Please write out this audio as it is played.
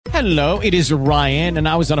Hello, it is Ryan, and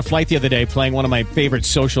I was on a flight the other day playing one of my favorite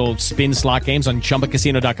social spin slot games on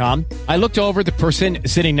ChumbaCasino.com. I looked over at the person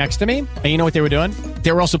sitting next to me, and you know what they were doing?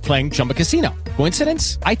 They were also playing Chumba Casino.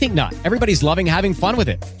 Coincidence? I think not. Everybody's loving having fun with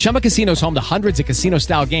it. Chumba Casino is home to hundreds of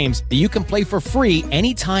casino-style games that you can play for free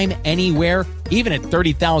anytime, anywhere, even at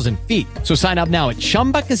 30,000 feet. So sign up now at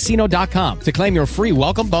ChumbaCasino.com to claim your free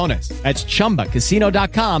welcome bonus. That's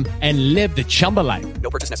ChumbaCasino.com and live the Chumba life.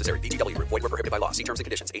 No purchase necessary. VGW. Void were prohibited by law. See terms and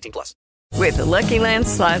conditions. 18+. With the Lucky Land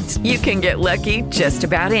Slots, you can get lucky just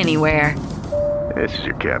about anywhere. This is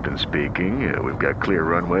your captain speaking. We've got clear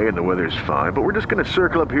runway and the weather's fine, but we're just going to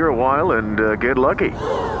circle up here a while and get lucky.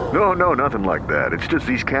 No, nothing like that. It's just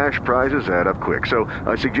these cash prizes add up quick. So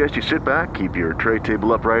I suggest you sit back, keep your tray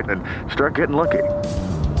table upright, and start getting lucky.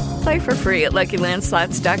 Play for free at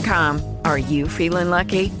LuckyLandSlots.com. Are you feeling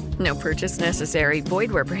lucky? No purchase necessary.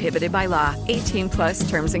 Void where prohibited by law. 18+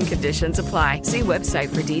 terms and conditions apply. See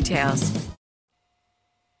website for details.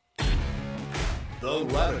 The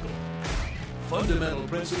Radical. Fundamental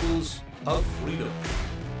principles of freedom,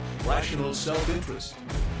 rational self-interest,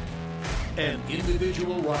 and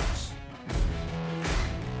individual rights.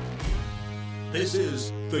 This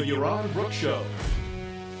is the Yaron Brook Show.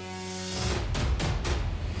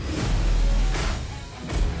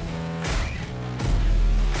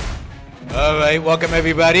 All right, welcome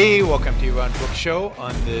everybody. Welcome to Yaron Brook Show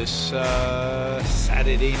on this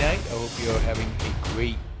Saturday night. I hope you're having a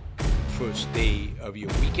great first day of your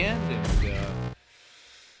weekend, and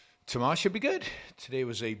tomorrow should be good. Today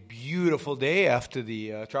was a beautiful day after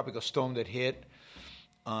the tropical storm that hit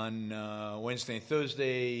on Wednesday and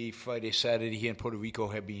Thursday. Friday, Saturday here in Puerto Rico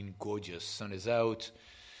have been gorgeous. Sun is out,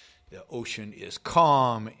 the ocean is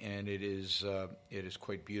calm, and it is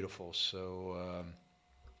quite beautiful. So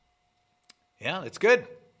yeah, it's good.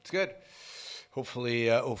 It's good. Hopefully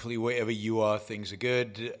wherever you are, things are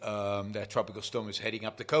good. That tropical storm is heading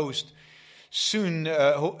up the coast soon.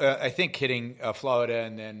 I think hitting Florida,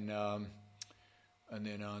 and then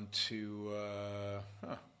on to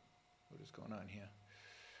what is going on here?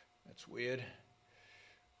 That's weird.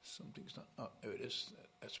 Something's not. Oh, there it is.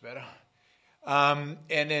 That's better. And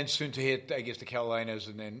then soon to hit, I guess, the Carolinas,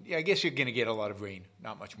 and then I guess you're going to get a lot of rain.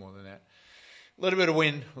 Not much more than that. A little bit of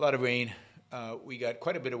wind, a lot of rain. We got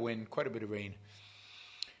quite a bit of wind, quite a bit of rain.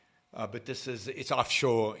 But it's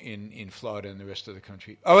offshore in Florida and the rest of the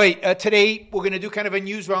country. All right, today we're going to do kind of a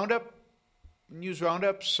news roundup.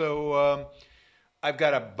 So I've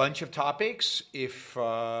got a bunch of topics, a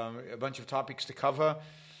bunch of topics to cover,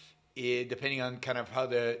 depending on kind of how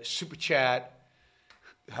the super chat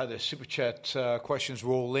questions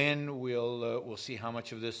roll in. We'll see how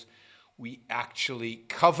much of this we actually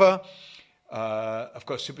cover. Of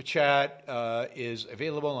course, Super Chat is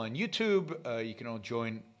available on YouTube. You can all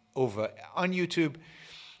join over on YouTube.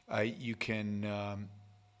 You can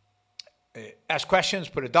ask questions,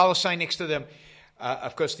 put a $ next to them.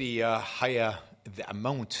 Of course, the higher the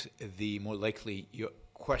amount, the more likely your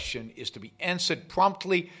question is to be answered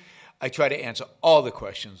promptly. I try to answer all the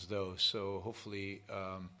questions, though, so hopefully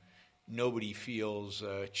nobody feels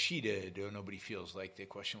cheated or nobody feels like their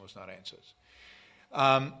question was not answered.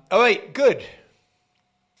 All right, good.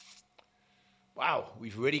 Wow,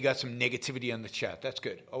 we've already got some negativity on the chat. That's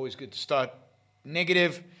good. Always good to start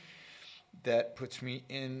negative. That puts me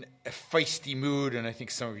in a feisty mood, and I think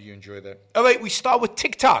some of you enjoy that. All right, we start with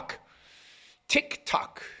TikTok.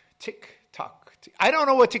 TikTok. I don't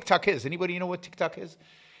know what TikTok is. Anybody know what TikTok is?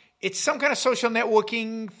 It's some kind of social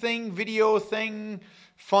networking thing, video thing,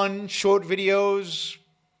 fun, short videos.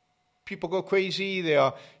 People go crazy. They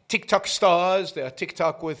are TikTok stars. They are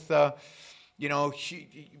TikTok with,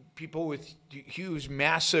 people with huge,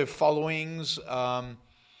 massive followings.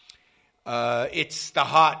 It's the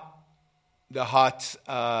hot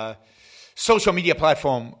social media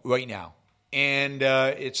platform right now, and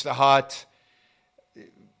it's the hot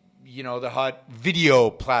video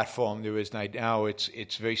platform there is right now.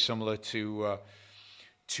 It's very similar to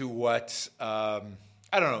what I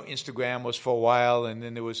don't know, Instagram was for a while, and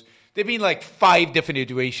then there've been like 5 different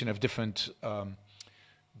iterations of different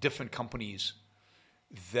companies.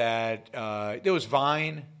 That there was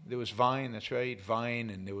Vine, that's right, Vine,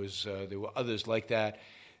 and there were others like that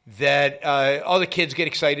all the kids get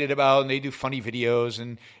excited about, and they do funny videos,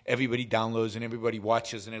 and everybody downloads and everybody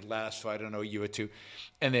watches, and it lasts for, I don't know, a year or two,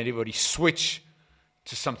 and then everybody switch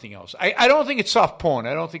to something else. I don't think it's soft porn.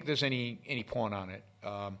 I don't think there's any porn on it.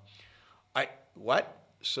 What?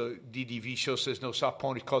 So DDV show says no soft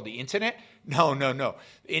porn. It's called the internet? No. The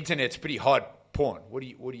internet's pretty hard porn.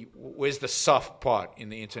 Where's the soft part in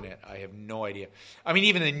the internet? I have no idea. I mean,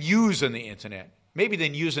 even the news on the internet. Maybe the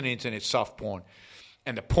news on the internet is soft porn.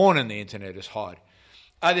 and the porn on the internet is hard.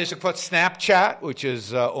 There's, of course, Snapchat, which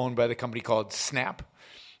is owned by the company called Snap.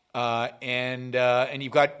 And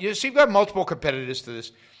you've got multiple competitors to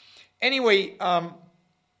this. Anyway,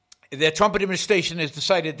 the Trump administration has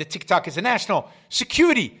decided that TikTok is a national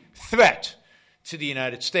security threat to the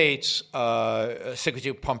United States.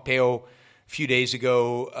 Secretary Pompeo a few days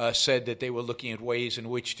ago said that they were looking at ways in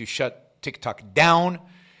which to shut TikTok down.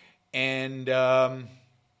 And yesterday,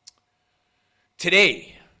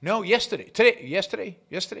 maybe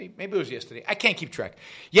it was yesterday. I can't keep track.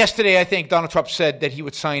 Yesterday, I think Donald Trump said that he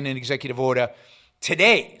would sign an executive order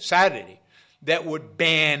today, Saturday, that would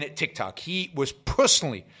ban TikTok. He was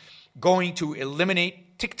personally going to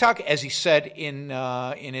eliminate TikTok, as he said in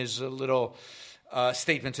his little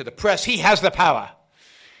statement to the press. He has the power.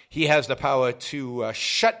 He has the power to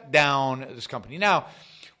shut down this company. Now,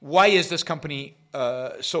 why is this company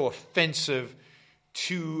so offensive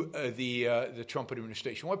to the Trump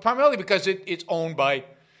administration? Well, primarily because it's owned by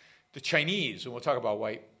the Chinese, and we'll talk about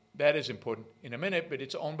why that is important in a minute, but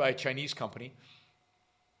it's owned by a Chinese company.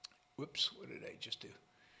 Whoops, what did I just do?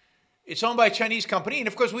 It's owned by a Chinese company, and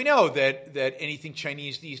of course we know that anything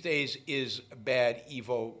Chinese these days is bad,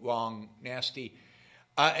 evil, wrong, nasty,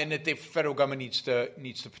 and that the federal government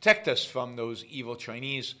needs to protect us from those evil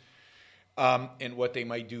Chinese and what they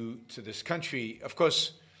might do to this country. Of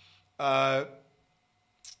course, why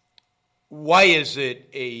is it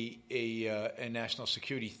a national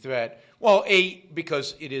security threat? Well,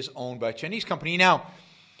 because it is owned by a Chinese company. Now,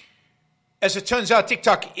 as it turns out,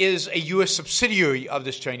 TikTok is a U.S. subsidiary of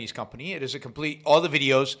this Chinese company. It is all the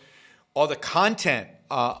videos, all the content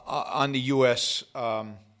on the U.S.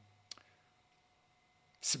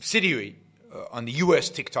 Subsidiary, on the U.S.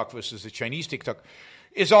 TikTok versus the Chinese TikTok,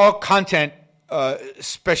 is all content,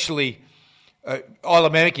 especially all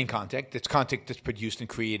American content. That's content that's produced and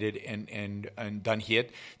created and done here.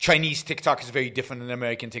 Chinese TikTok is very different than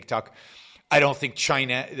American TikTok. I don't think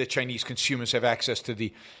the Chinese consumers have access to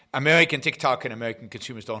the American TikTok, and American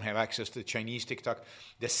consumers don't have access to the Chinese TikTok.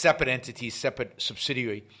 They're separate entities, separate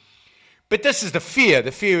subsidiary. But this is the fear.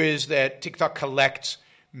 The fear is that TikTok collects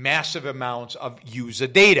massive amounts of user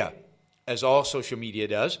data, as all social media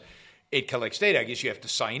does. It collects data. I guess you have to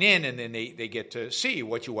sign in, and then they get to see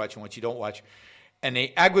what you watch and what you don't watch. And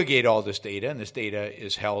they aggregate all this data, and this data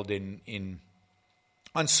is held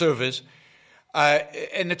on servers.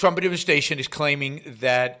 And the Trump administration is claiming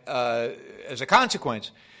that, as a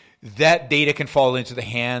consequence, that data can fall into the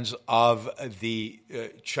hands of the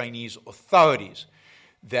Chinese authorities.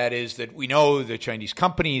 That is, that we know the Chinese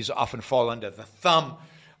companies often fall under the thumb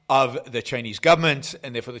of the Chinese government,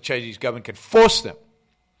 and therefore the Chinese government can force them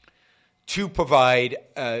to provide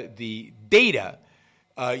the data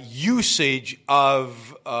usage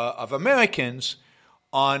of Americans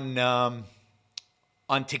on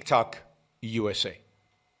TikTok USA.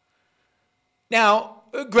 Now,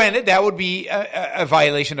 granted, that would be a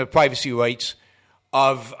violation of privacy rights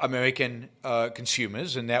of American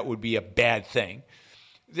consumers, and that would be a bad thing.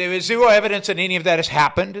 There is zero evidence that any of that has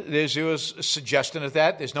happened. There's zero suggestion of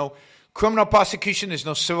that. There's no criminal prosecution. There's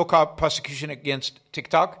no civil prosecution against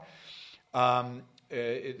TikTok. There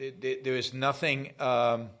is nothing.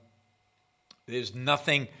 There's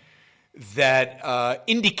nothing that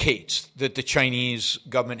indicates that the Chinese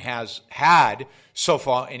government has had so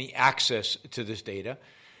far any access to this data.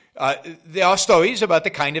 There are stories about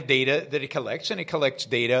the kind of data that it collects, and it collects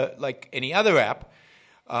data like any other app.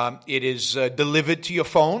 It is delivered to your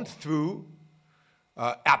phone through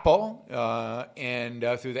Apple and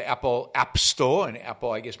through the Apple App Store, and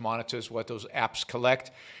Apple, I guess, monitors what those apps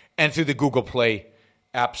collect, and through the Google Play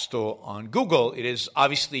App Store on Google. It is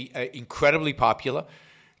obviously incredibly popular.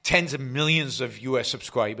 Tens of millions of U.S.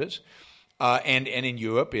 subscribers, and in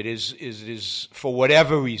Europe, it is for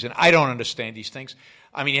whatever reason. I don't understand these things.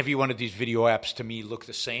 I mean, every one of these video apps to me look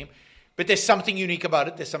the same, but there's something unique about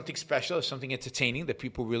it. There's something special. There's something entertaining that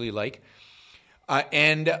people really like,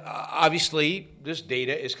 and obviously, this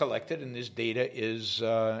data is collected, and this data is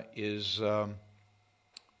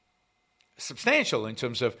substantial in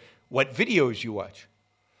terms of what videos you watch,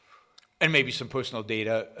 and maybe some personal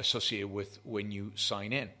data associated with when you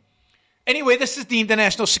sign in. Anyway, this is deemed a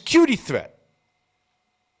national security threat.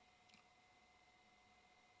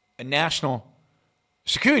 A national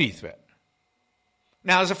security threat.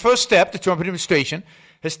 Now, as a first step, the Trump administration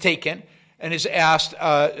has taken and has asked,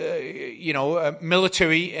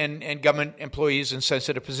 military and government employees in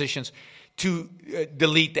sensitive positions to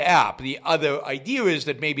delete the app. The other idea is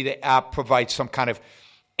that maybe the app provides some kind of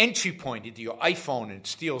entry point into your iPhone and it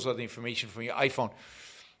steals all the information from your iPhone.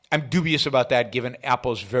 I'm dubious about that, given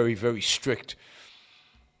Apple's very, very strict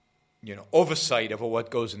oversight over what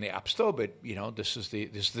goes in the App Store. But this is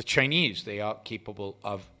the Chinese. They are capable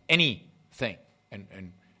of anything.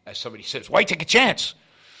 And as somebody says, why take a chance?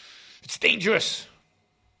 It's dangerous.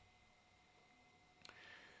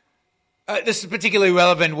 This is particularly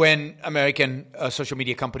relevant when American social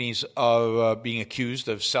media companies are being accused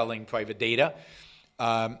of selling private data.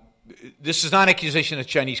 This is not an accusation that the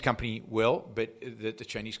Chinese company will, but that the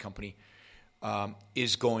Chinese company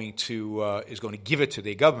is going to give it to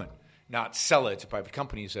their government, not sell it to private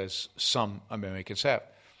companies, as some Americans have.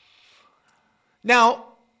 Now,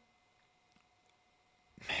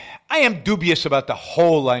 I am dubious about the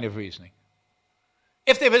whole line of reasoning.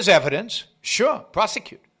 If there is evidence, sure,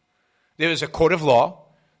 prosecute. There is a court of law.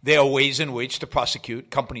 There are ways in which to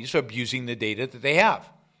prosecute companies for abusing the data that they have.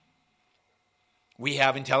 We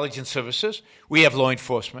have intelligence services. We have law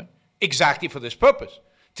enforcement exactly for this purpose,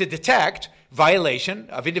 to detect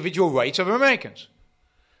violation of individual rights of Americans.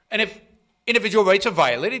 And if individual rights are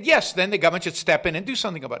violated, yes, then the government should step in and do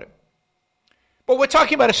something about it. But we're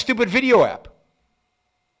talking about a stupid video app.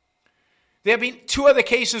 There have been 2 other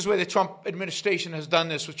cases where the Trump administration has done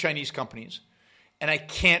this with Chinese companies. And I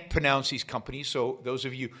can't pronounce these companies, so those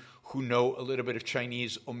of you who know a little bit of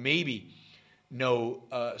Chinese or maybe know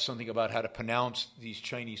something about how to pronounce these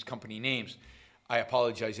Chinese company names, I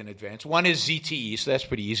apologize in advance. One is ZTE, so that's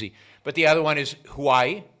pretty easy. But the other one is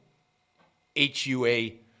Huawei,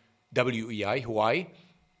 Huawei, Huawei.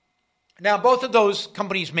 Now, both of those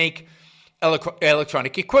companies make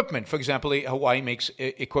electronic equipment. For example, Huawei makes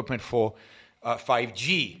equipment for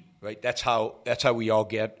 5G, right? That's how we all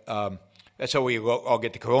get... That's how we all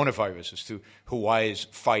get the coronavirus, is through Huawei's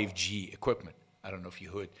 5G equipment. I don't know if you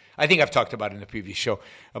heard. I think I've talked about it in the previous show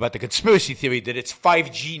about the conspiracy theory that it's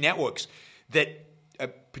 5G networks that are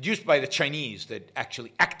produced by the Chinese that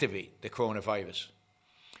actually activate the coronavirus.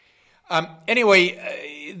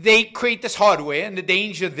 Anyway, they create this hardware, and the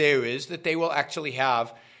danger there is that they will actually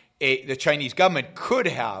have, the Chinese government could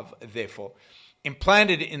have, therefore,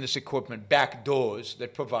 implanted in this equipment back doors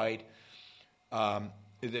that provide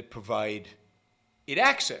it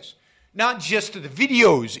access, not just to the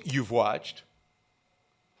videos you've watched,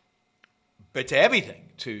 but to everything,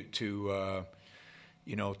 to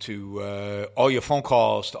all your phone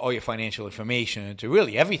calls, to all your financial information, to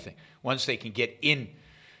really everything. Once they can get in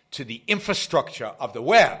to the infrastructure of the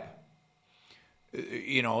web,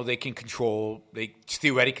 they can control, they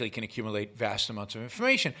theoretically can accumulate vast amounts of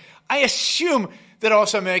information. I assume that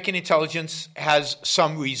also American intelligence has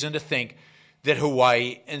some reason to think that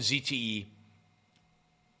Huawei and ZTE,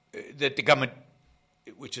 that the government,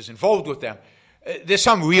 which is involved with them, there's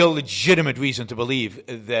some real legitimate reason to believe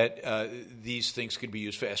that these things could be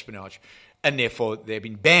used for espionage, and therefore they've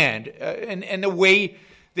been banned. And the way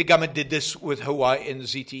the government did this with Huawei and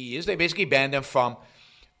ZTE is they basically banned them from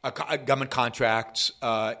government contracts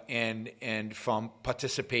and from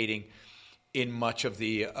participating in much of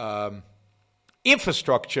the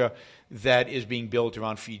infrastructure that is being built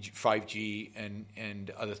around 5G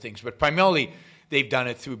and other things. But primarily, they've done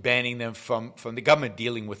it through banning them from the government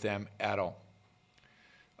dealing with them at all.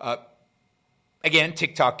 Again,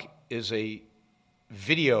 TikTok is a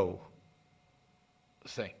video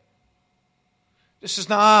thing. This is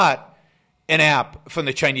not an app from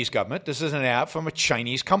the Chinese government. This is an app from a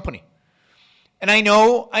Chinese company. And I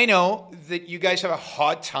know that you guys have a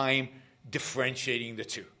hard time differentiating the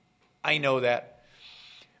two. I know that.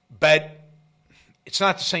 But it's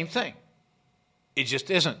not the same thing. It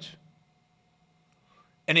just isn't.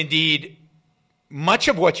 And indeed, much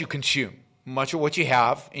of what you consume, much of what you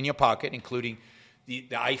have in your pocket, including the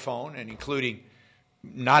iPhone and including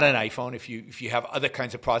not an iPhone, if you have other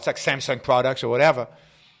kinds of products, like Samsung products or whatever,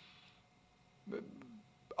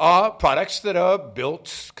 are products that are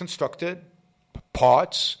built, constructed,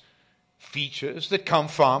 parts, features that come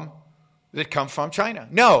from China.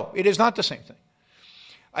 No, it is not the same thing.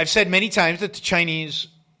 I've said many times that the Chinese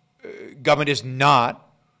government is not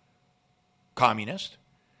communist.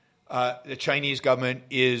 The Chinese government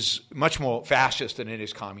is much more fascist than it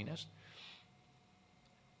is communist.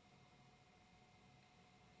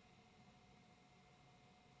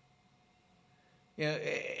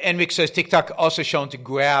 Enric says TikTok also shown to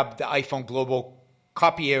grab the iPhone global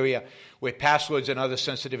copy area where passwords and other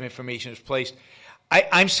sensitive information is placed.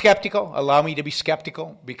 I'm skeptical. Allow me to be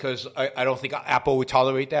skeptical because I don't think Apple would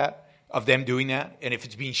tolerate that, of them doing that. And if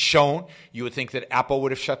it's being shown, you would think that Apple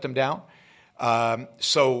would have shut them down.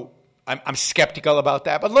 So I'm skeptical about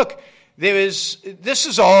that. But look, this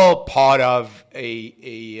is all part of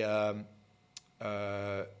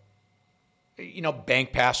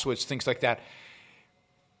bank passwords, things like that.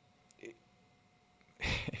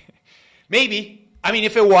 Maybe I mean,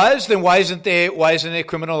 if it was, then why isn't there a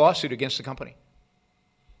criminal lawsuit against the company?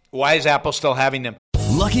 Why is Apple still having them?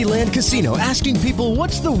 Lucky Land Casino, asking people,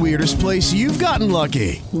 what's the weirdest place you've gotten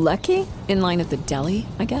lucky? Lucky? In line at the deli,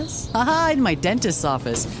 I guess? Aha, in my dentist's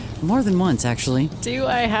office. More than once, actually. Do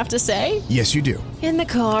I have to say? Yes, you do. In the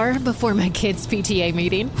car before my kids' PTA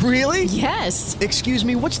meeting. Really? Yes. Excuse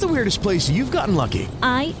me, what's the weirdest place you've gotten lucky?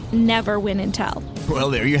 I never win and tell.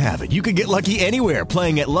 Well, there you have it. You can get lucky anywhere,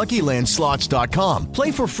 playing at LuckyLandSlots.com.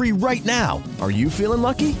 Play for free right now. Are you feeling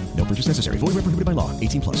lucky? No purchase necessary. Void where prohibited by law.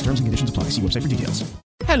 18 plus. Terms and conditions apply. See website for details.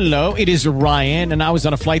 Hello, it is Ryan, and I was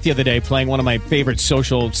on a flight the other day playing one of my favorite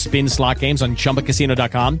social spin slot games on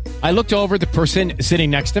ChumbaCasino.com. I looked over at the person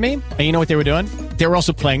sitting next to me, and you know what they were doing? They were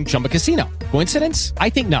also playing Chumba Casino. Coincidence?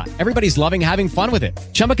 I think not. Everybody's loving having fun with it.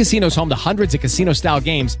 Chumba Casino is home to hundreds of casino-style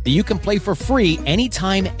games that you can play for free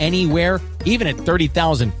anytime, anywhere, even at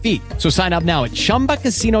 30,000 feet. So sign up now at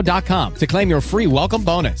ChumbaCasino.com to claim your free welcome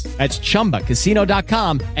bonus. That's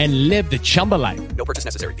ChumbaCasino.com and live the Chumba life. No purchase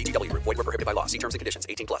necessary. VGW. Void where prohibited by law. See terms and conditions.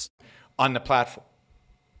 18 plus. On the platform.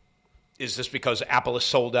 Is this because Apple has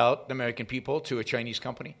sold out the American people to a Chinese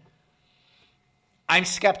company? I'm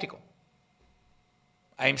skeptical.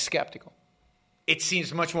 It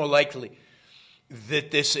seems much more likely that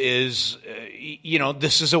this is,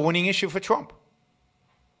 this is a winning issue for Trump.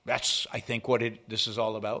 That's, I think, what this is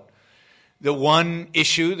all about. The one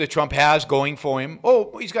issue that Trump has going for him,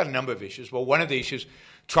 he's got a number of issues, but one of the issues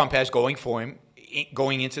Trump has going for him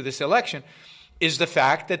going into this election is the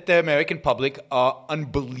fact that the American public are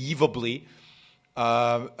unbelievably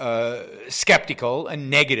skeptical and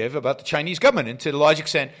negative about the Chinese government, and to a large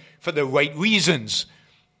extent for the right reasons.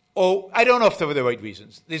 I don't know if they're for the right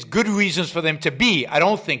reasons. There's good reasons for them to be. I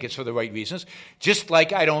don't think it's for the right reasons, just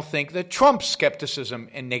like I don't think that Trump's skepticism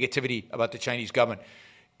and negativity about the Chinese government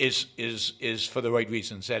is for the right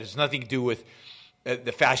reasons. That has nothing to do with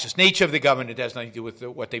the fascist nature of the government. It has nothing to do with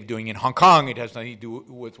what they're doing in Hong Kong. It has nothing to do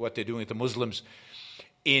with what they're doing with the Muslims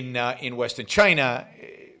in Western China.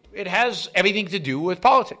 It has everything to do with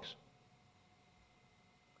politics.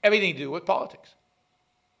 Everything to do with politics.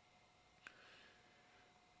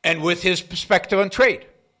 And with his perspective on trade.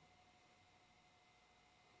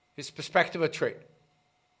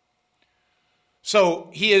 So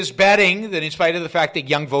he is betting that in spite of the fact that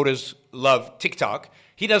young voters love TikTok,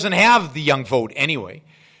 he doesn't have the young vote anyway,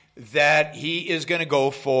 that he is going to go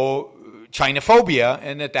for Chinophobia,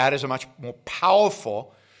 and that is a much more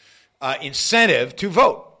powerful incentive to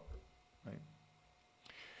vote. Right?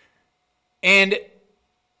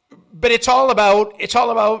 But it's all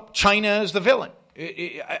about China as the villain.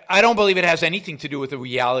 I don't believe it has anything to do with the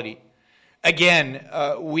reality. Again,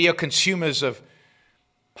 we are consumers of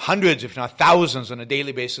hundreds, if not thousands, on a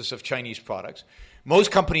daily basis of Chinese products.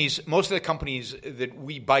 Most of the companies that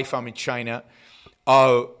we buy from in China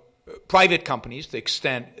are private companies to the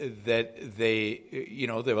extent that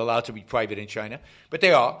they're allowed to be private in China. But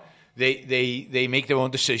they are. They make their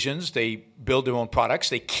own decisions. They build their own products.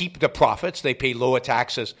 They keep the profits. They pay lower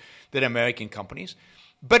taxes than American companies.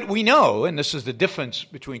 But we know, and this is the difference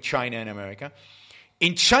between China and America,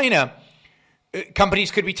 in China,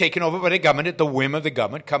 companies could be taken over by the government at the whim of the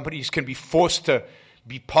government. Companies can be forced to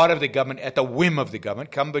be part of the government at the whim of the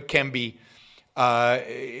government. Companies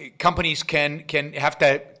can have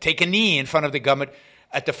to take a knee in front of the government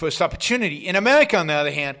at the first opportunity. In America, on the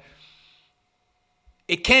other hand,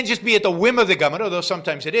 it can't just be at the whim of the government, although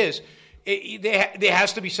sometimes it is. There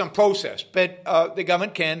has to be some process. But the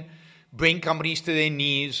government can bring companies to their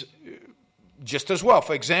knees just as well.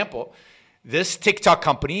 For example, this TikTok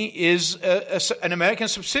company is an American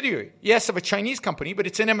subsidiary. Yes, of a Chinese company, but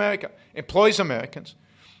it's in America. Employs Americans.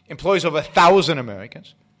 Employs over 1,000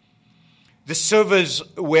 Americans. The servers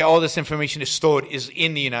where all this information is stored is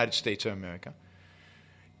in the United States of America.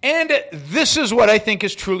 And this is what I think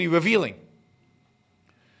is truly revealing.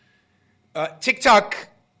 TikTok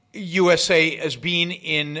USA has been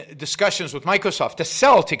in discussions with Microsoft to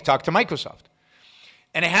sell TikTok to Microsoft.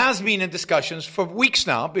 And it has been in discussions for weeks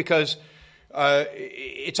now because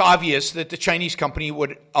it's obvious that the Chinese company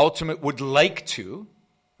would like to,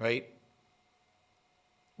 right?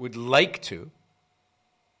 Would like to.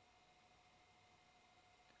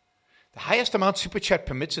 The highest amount Super Chat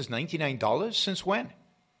permits is $99. Since when?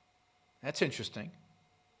 That's interesting.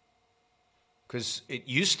 Because it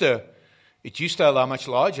used to allow much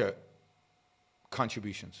larger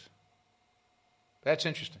contributions. That's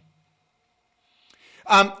interesting.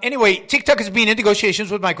 Anyway, TikTok has been in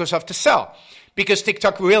negotiations with Microsoft to sell because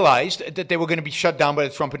TikTok realized that they were going to be shut down by the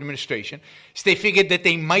Trump administration. So they figured that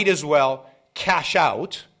they might as well cash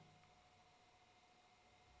out.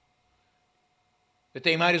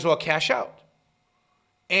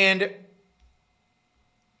 And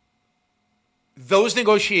those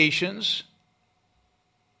negotiations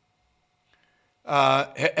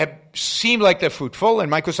have seemed like they're fruitful,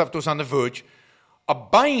 and Microsoft was on the verge of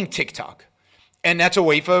buying TikTok. And that's a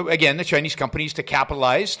way for, again, the Chinese companies to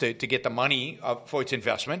capitalize, to get the money for its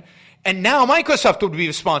investment. And now Microsoft would be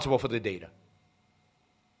responsible for the data.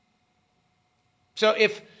 So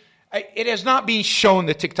if it has not been shown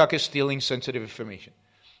that TikTok is stealing sensitive information.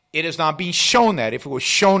 It has not been shown that. If it was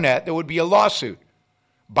shown that, there would be a lawsuit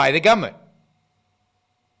by the government.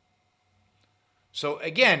 So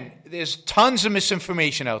again, there's tons of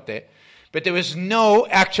misinformation out there, but there is no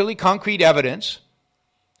actually concrete evidence.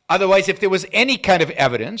 Otherwise, if there was any kind of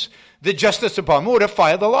evidence, the Justice Department would have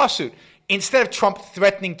filed a lawsuit. Instead of Trump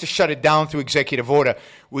threatening to shut it down through executive order,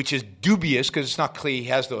 which is dubious because it's not clear he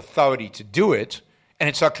has the authority to do it, and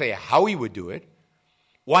it's not clear how he would do it,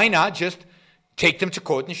 why not just take them to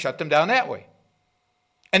court and shut them down that way?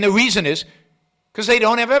 And the reason is because they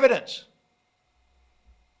don't have evidence.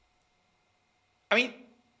 I mean,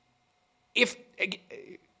 if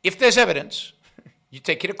there's evidence, you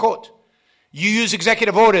take it to court. You use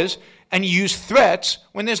executive orders and you use threats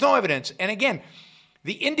when there's no evidence. And again,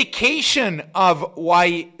 the indication of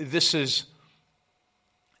why this is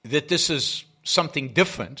something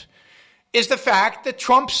different is the fact that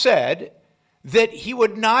Trump said that he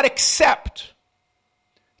would not accept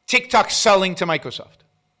TikTok selling to Microsoft.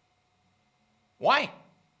 Why?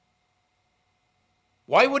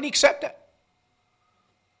 Why wouldn't he accept that?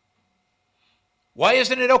 Why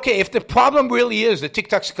isn't it okay? If the problem really is that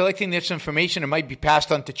TikTok's collecting this information and might be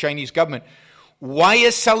passed on to Chinese government, why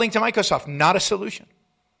is selling to Microsoft not a solution?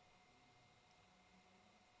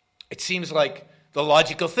 It seems like the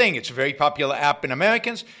logical thing. It's a very popular app in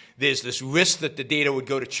Americans. There's this risk that the data would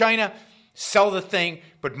go to China, sell the thing,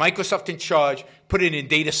 put Microsoft in charge, put it in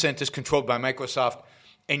data centers controlled by Microsoft,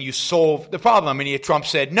 and you solve the problem. And yet Trump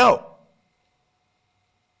said no.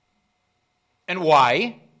 And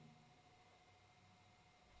why?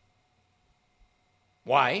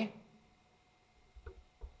 Why?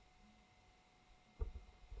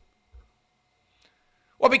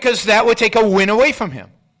 Well, because that would take a win away from him.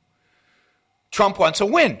 Trump wants a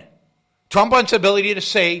win. Trump wants the ability to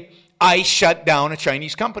say, I shut down a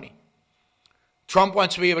Chinese company. Trump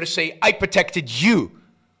wants to be able to say, I protected you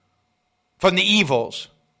from the evils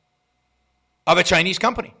of a Chinese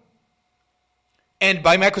company. And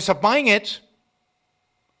by Microsoft buying it,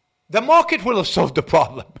 the market will have solved the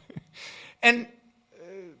problem. And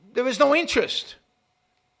there was no interest.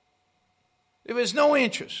 There was no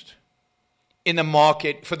interest in the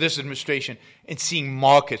market for this administration in seeing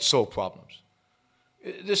markets solve problems.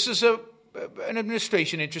 This is an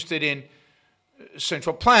administration interested in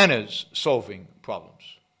central planners solving problems.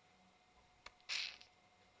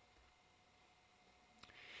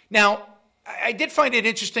 Now, I did find it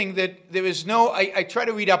interesting that there is no, I try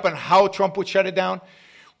to read up on how Trump would shut it down.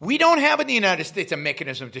 We don't have in the United States a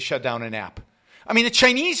mechanism to shut down an app. I mean, the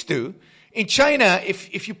Chinese do. In China,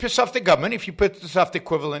 if you piss off the government, if you piss off the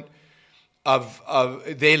equivalent of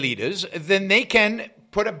their leaders, then they can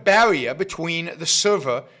put a barrier between the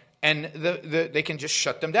server and they can just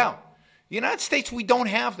shut them down. The United States, we don't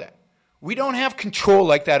have that. We don't have control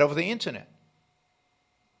like that over the internet.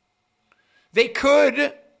 They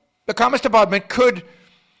could, the Commerce Department could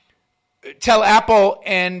tell Apple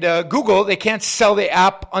and Google they can't sell the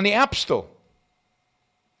app on the App Store.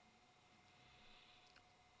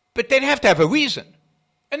 But they'd have to have a reason.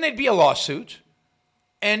 And there'd be a lawsuit.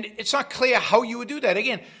 And it's not clear how you would do that.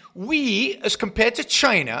 Again, we, as compared to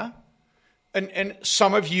China, and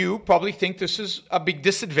some of you probably think this is a big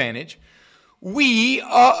disadvantage, we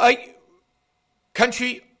are a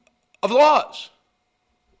country of laws.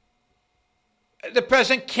 The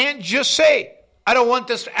president can't just say, I don't want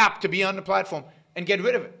this app to be on the platform and get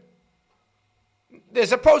rid of it.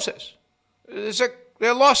 There's a process. There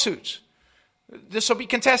are lawsuits. This will be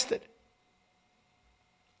contested.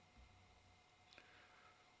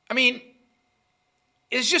 I mean,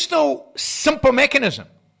 there's just no simple mechanism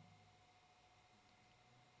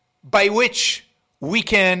by which we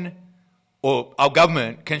can, or our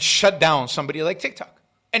government can shut down somebody like TikTok.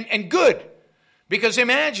 And good, because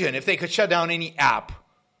imagine if they could shut down any app,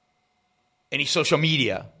 any social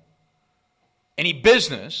media, any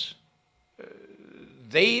business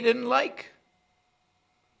they didn't like.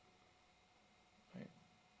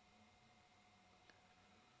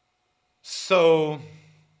 So,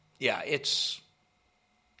 yeah,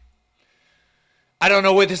 I don't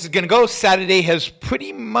know where this is going to go. Saturday has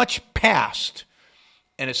pretty much passed.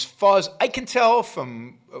 And as far as I can tell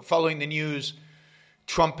from following the news,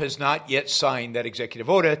 Trump has not yet signed that executive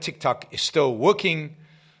order. TikTok is still working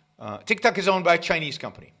TikTok is owned by a Chinese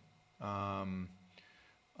company.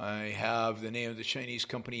 I have the name of the Chinese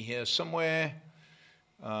company here somewhere,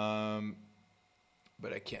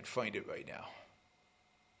 but I can't find it right now.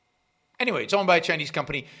 Anyway, it's owned by a Chinese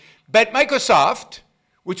company. But Microsoft,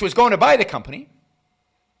 which was going to buy the company,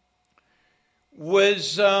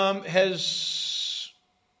 has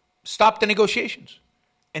stopped the negotiations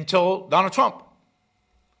until Donald Trump,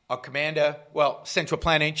 our central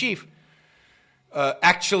planner-in-chief,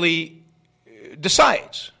 actually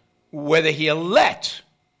decides whether he'll let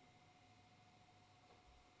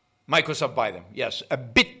Microsoft buy them. Yes,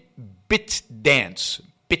 ByteDance.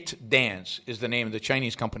 ByteDance is the name of the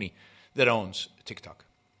Chinese company that owns TikTok.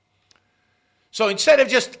 So instead of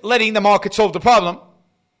just letting the market solve the problem,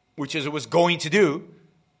 which is it was going to do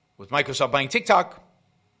with Microsoft buying TikTok,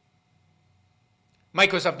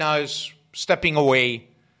 Microsoft now is stepping away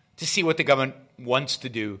to see what the government wants to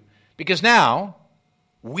do. Because now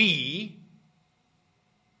we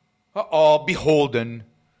are all beholden,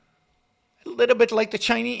 a little bit like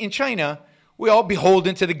in China, we're all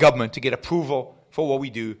beholden to the government to get approval for what we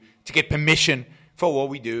do, to get permission for what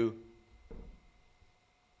we do.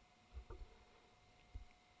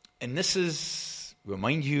 And this is,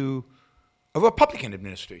 remind you, a Republican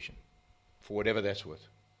administration, for whatever that's worth.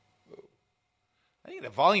 I think the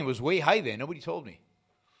volume was way high there. Nobody told me.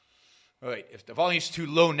 All right, if the volume is too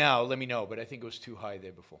low now, let me know, but I think it was too high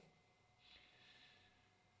there before.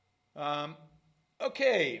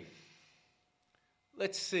 Okay.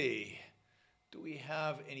 Let's see. Do we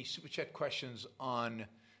have any Super Chat questions on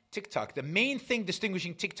TikTok? The main thing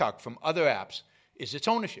distinguishing TikTok from other apps is its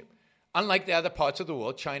ownership. Unlike the other parts of the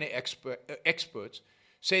world, China experts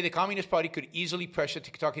say the Communist Party could easily pressure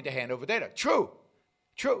TikTok into hand over data. True.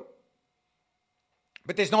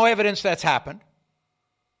 But there's no evidence that's happened.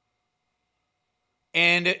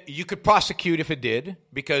 And you could prosecute if it did,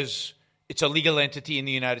 because it's a legal entity in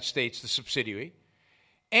the United States, the subsidiary.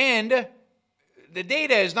 And the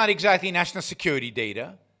data is not exactly national security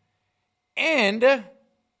data. And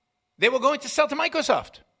they were going to sell to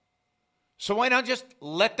Microsoft. So why not just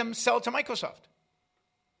let them sell to Microsoft?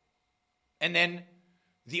 And then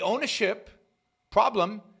the ownership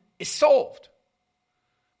problem is solved.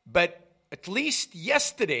 But at least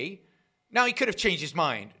yesterday, now he could have changed his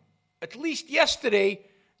mind. At least yesterday,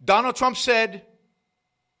 Donald Trump said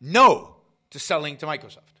no to selling to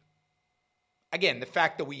Microsoft. Again, the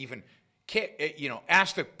fact that we even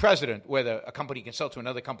ask the president whether a company can sell to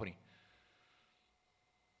another company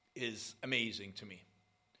is amazing to me.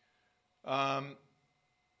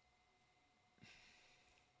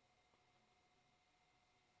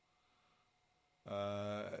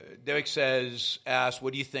 Derek asks,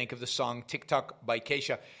 what do you think of the song TikTok by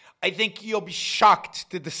Keisha? I think you'll be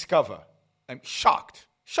shocked to discover, I'm shocked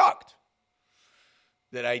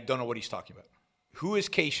that I don't know what he's talking about. Who is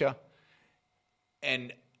Keisha?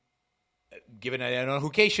 And given that I don't know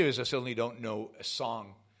who Keisha is, I certainly don't know a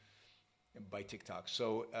song by TikTok.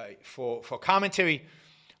 So for commentary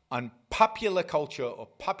on popular culture or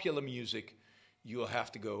popular music, you will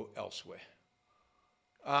have to go elsewhere.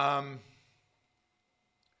 All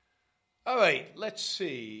right, let's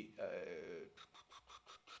see.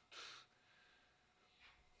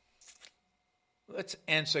 Let's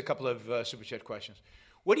answer a couple of Super Chat questions.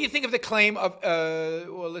 What do you think of the claim of,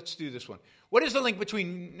 let's do this one. What is the link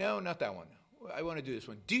between, no, not that one. I want to do this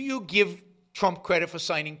one. Do you give Trump credit for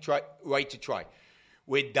signing Right to Try,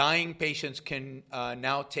 where dying patients can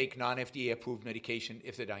now take non-FDA approved medication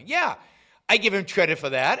if they're dying? Yeah, I give him credit for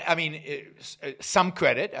that. I mean, some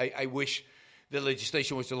credit. I wish the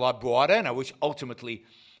legislation was a lot broader, and I wish ultimately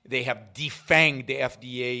they have defanged the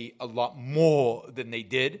FDA a lot more than they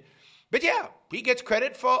did. But yeah, he gets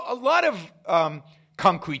credit for a lot of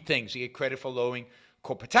concrete things. He gets credit for lowering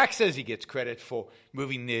corporate taxes. He gets credit for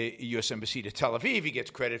moving the U.S. Embassy to Tel Aviv. He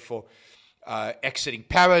gets credit for exiting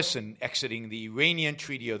Paris and exiting the Iranian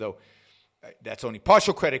treaty, although that's only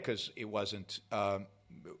partial credit because it wasn't.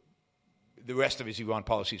 The rest of his Iran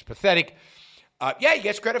policy is pathetic. He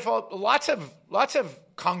gets credit for lots of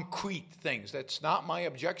concrete things. That's not my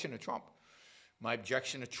objection to Trump. My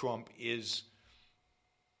objection to Trump is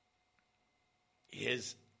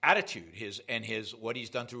his attitude, what he's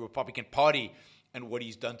done to the Republican Party, and what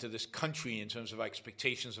he's done to this country in terms of our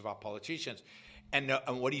expectations of our politicians, and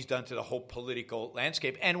what he's done to the whole political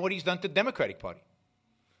landscape, and what he's done to the Democratic Party.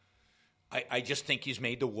 I just think he's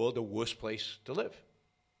made the world a worse place to live.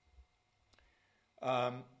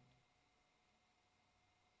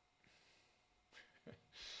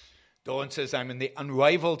 Dolan says, I'm the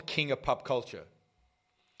unrivaled king of pop culture.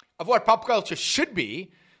 Of what pop culture should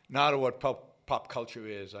be, not of what pop pop culture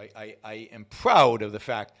is. I am proud of the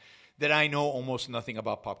fact that I know almost nothing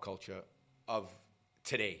about pop culture of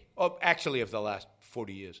today. Oh, actually, of the last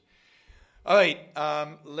 40 years. All right,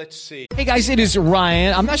 let's see. Hey guys, it is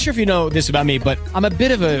Ryan. I'm not sure if you know this about me, but I'm a bit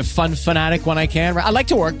of a fun fanatic when I can. I like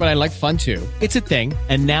to work, but I like fun too. It's a thing.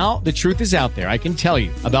 And now the truth is out there. I can tell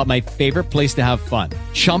you about my favorite place to have fun.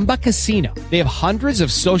 Chumba Casino. They have hundreds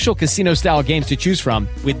of social casino style games to choose from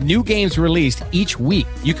with new games released each week.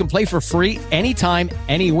 You can play for free anytime,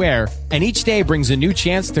 anywhere. And each day brings a new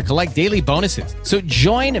chance to collect daily bonuses. So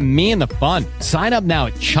join me in the fun. Sign up now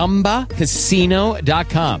at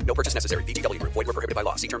ChumbaCasino.com. No purchase necessary. VGW Group. Void where prohibited by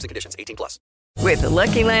law. See terms and conditions. 18+. With the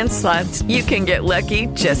Lucky Land Slots, you can get lucky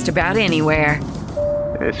just about anywhere.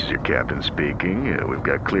 This is your captain speaking. We've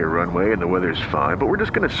got clear runway and the weather's fine, but we're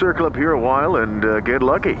just going to circle up here a while and get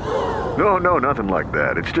lucky. No, nothing like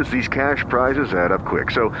that. It's just these cash prizes add up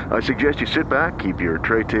quick. So I suggest you sit back, keep your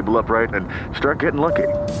tray table upright, and start getting lucky.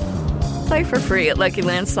 Play for free at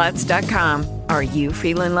LuckyLandSlots.com. Are you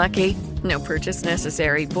feeling lucky? No purchase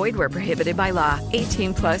necessary. Void where prohibited by law.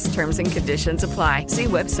 18+ terms and conditions apply. See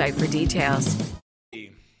website for details.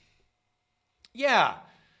 Yeah,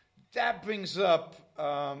 that brings up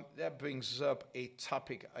a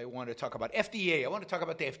topic I want to talk about. FDA. I want to talk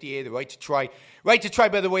about the FDA, the right to try. Right to try,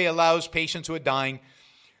 by the way, allows patients who are dying,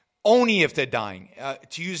 only if they're dying,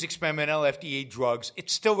 to use experimental FDA drugs. It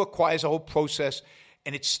still requires a whole process,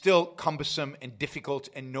 and it's still cumbersome and difficult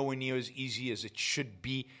and nowhere near as easy as it should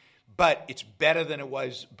be. But it's better than it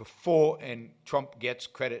was before, and Trump gets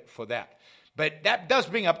credit for that. But that does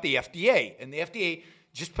bring up the FDA, and the FDA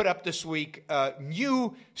just put up this week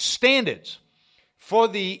new standards for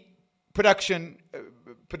the production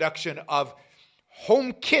of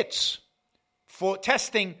home kits for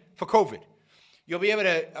testing for COVID. You'll be able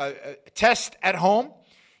to test at home.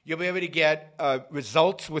 You'll be able to get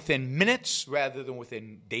results within minutes rather than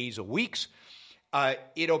within days or weeks.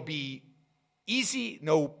 It'll be easy,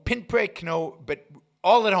 no pinprick, but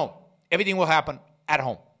all at home. Everything will happen at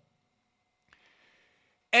home.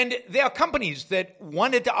 And there are companies that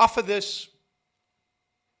wanted to offer this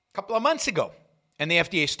a couple of months ago, and the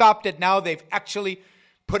FDA stopped it. Now they've actually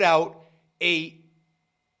put out a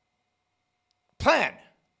plan,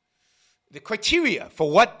 the criteria for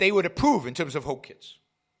what they would approve in terms of home kits.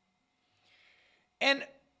 And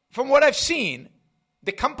from what I've seen,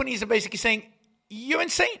 the companies are basically saying, you're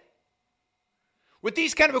insane. With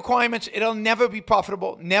these kind of requirements, it'll never be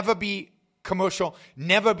profitable, never be commercial,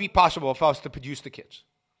 never be possible for us to produce the kits.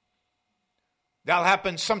 That'll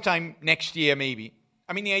happen sometime next year, maybe.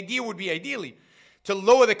 I mean, the idea would be ideally to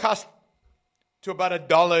lower the cost to about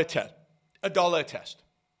 $1 a test.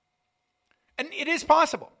 And it is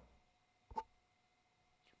possible.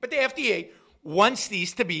 But the FDA wants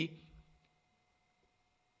these to be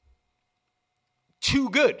too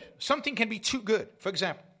good. Something can be too good. For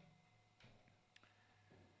example,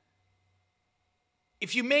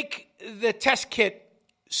 if you make the test kit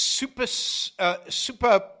super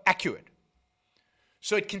accurate,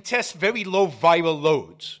 so it can test very low viral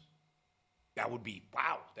loads, that would be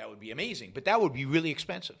amazing. But that would be really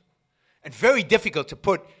expensive and very difficult to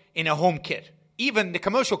put in a home kit. Even the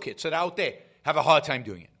commercial kits that are out there have a hard time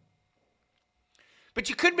doing it. But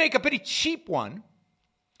you could make a pretty cheap one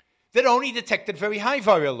that only detected very high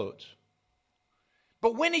viral loads.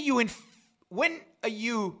 But when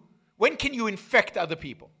can you infect other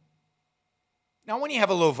people? Now, when you have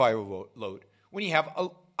a low viral load, when you have a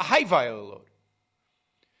high viral load.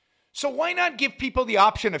 So why not give people the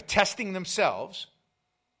option of testing themselves?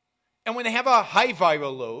 And when they have a high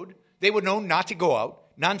viral load, they would know not to go out,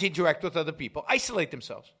 not to interact with other people, isolate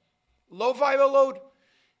themselves. Low viral load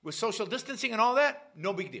with social distancing and all that,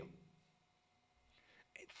 no big deal.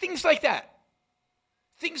 Things like that.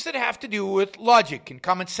 Things that have to do with logic and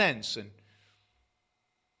common sense and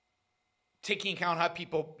taking account how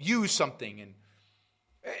people use something and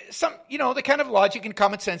the kind of logic and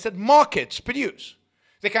common sense that markets produce.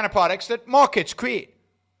 The kind of products that markets create.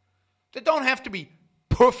 That don't have to be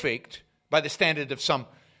perfect by the standard of some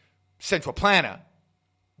central planner,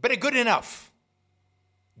 but are good enough.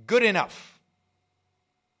 Good enough.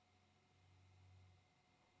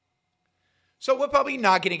 So we're probably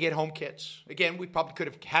not going to get home kits. Again, we probably could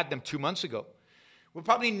have had them 2 months ago. We're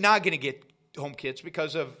probably not going to get home kits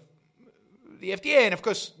because of the FDA. And of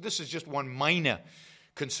course, this is just one minor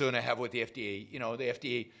concern I have with the FDA. The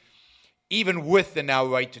FDA, even with the now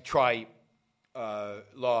right to try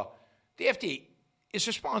law, the FDA is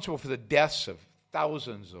responsible for the deaths of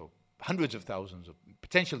thousands or hundreds of thousands, or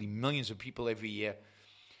potentially millions of people every year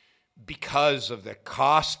because of the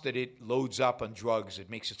cost that it loads up on drugs, it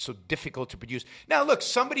makes it so difficult to produce. Now, look,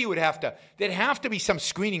 there'd have to be some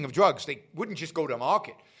screening of drugs. They wouldn't just go to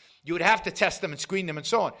market. You would have to test them and screen them and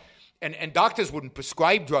so on. And doctors wouldn't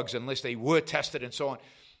prescribe drugs unless they were tested and so on.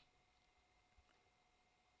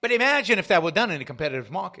 But imagine if that were done in a competitive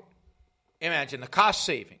market. Imagine the cost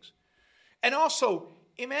savings. And also,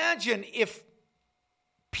 imagine if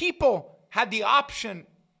people had the option,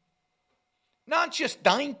 not just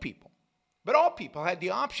dying people, but all people had the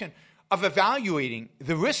option of evaluating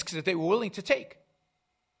the risks that they were willing to take.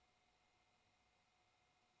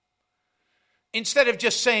 Instead of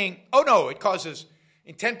just saying, oh no, it causes,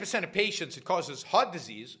 in 10% of patients, it causes heart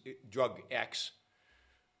disease, drug X.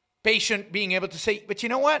 Patient being able to say, but you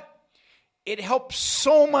know what? It helps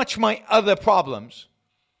so much my other problems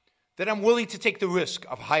that I'm willing to take the risk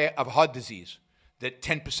of heart disease that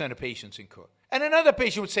 10% of patients incur. And another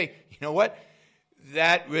patient would say, you know what?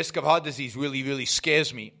 That risk of heart disease really, really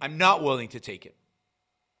scares me. I'm not willing to take it.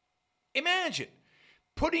 Imagine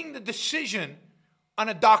putting the decision on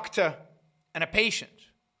a doctor and a patient,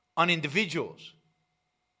 on individuals,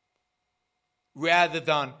 rather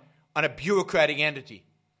than on a bureaucratic entity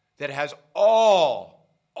that has all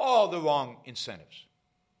the wrong incentives.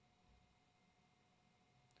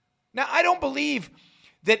 Now, I don't believe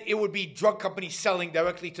that it would be drug companies selling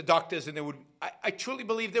directly to doctors, and I truly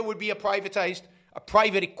believe there would be a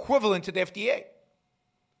private equivalent to the FDA.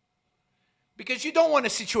 Because you don't want a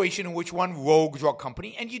situation in which one rogue drug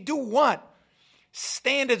company, and you do want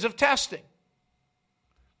standards of testing.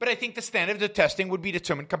 But I think the standards of testing would be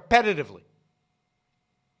determined competitively.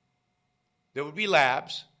 There would be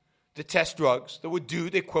labs that test drugs that would do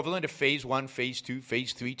the equivalent of phase 1, phase 2,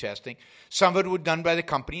 phase 3 testing. Some of it would be done by the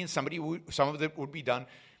company, and some of it would be done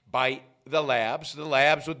by the labs. The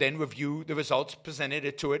labs would then review the results,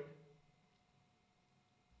 presented to it.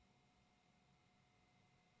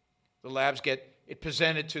 The labs get it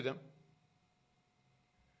presented to them.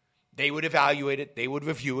 They would evaluate it, they would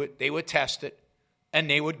review it, they would test it, and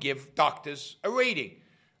they would give doctors a rating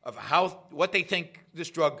of what they think this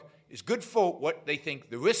drug is good for, what they think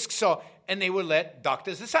the risks are, and they would let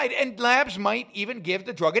doctors decide. And labs might even give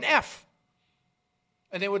the drug an F.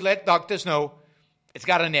 And they would let doctors know, it's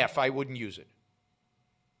got an F, I wouldn't use it.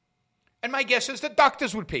 And my guess is that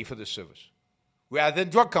doctors would pay for this service rather than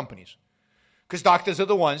drug companies, because doctors are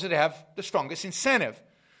the ones that have the strongest incentive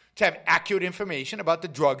to have accurate information about the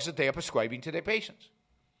drugs that they are prescribing to their patients.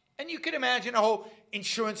 And you can imagine a whole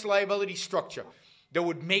insurance liability structure that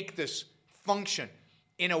would make this function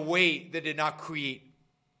in a way that did not create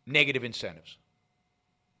negative incentives.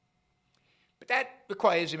 But that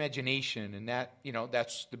requires imagination, and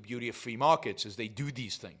that's the beauty of free markets, is they do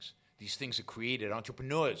these things. These things are created.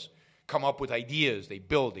 Entrepreneurs come up with ideas, they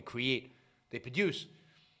build, they create, they produce.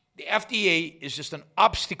 The FDA is just an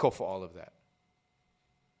obstacle for all of that.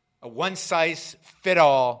 A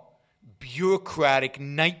one-size-fits-all, bureaucratic,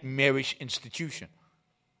 nightmarish institution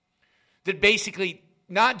that basically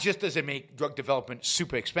not just does it make drug development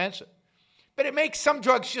super expensive, but it makes some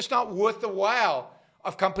drugs just not worth the while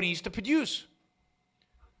of companies to produce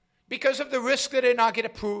because of the risk that it not get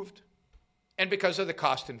approved and because of the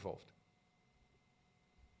cost involved.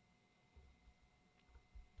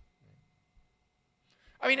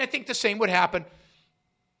 I mean, I think the same would happen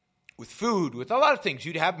with food, with a lot of things.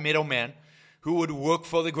 You'd have middlemen who would work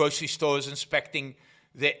for the grocery stores inspecting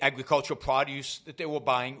the agricultural produce that they were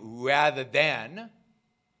buying rather than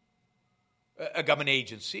a government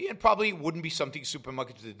agency, and probably wouldn't be something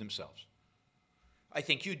supermarkets did themselves. I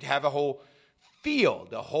think you'd have a whole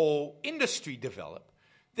field, a whole industry develop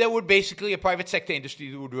that would basically a private sector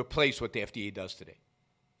industry that would replace what the FDA does today.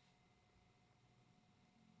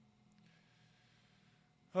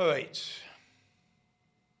 All right.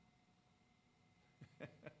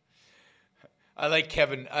 I like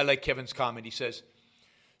Kevin's comment. He says,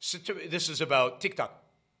 this is about TikTok.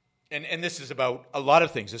 And this is about a lot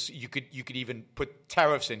of things. You could even put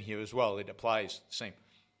tariffs in here as well. It applies the same.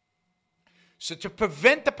 So to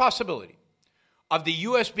prevent the possibility of the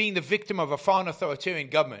U.S. being the victim of a foreign authoritarian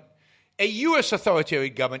government, a U.S.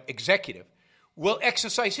 authoritarian government executive will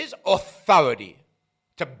exercise his authority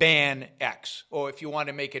to ban X, or if you want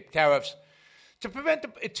to make it tariffs, to prevent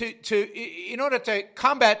in order to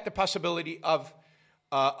combat the possibility of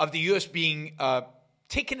the U.S. being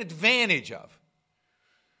taken advantage of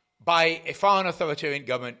by a foreign authoritarian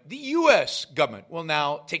government. The U.S. government will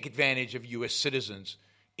now take advantage of U.S. citizens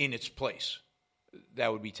in its place.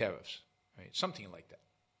 That would be tariffs, right? Something like that.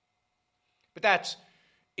 But that's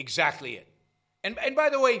exactly it. And by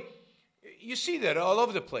the way, you see that all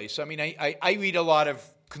over the place. I mean, I read a lot of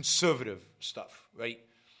conservative stuff, right?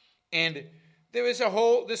 And there is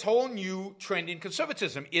this whole new trend in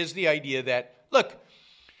conservatism is the idea that, look,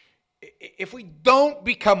 if we don't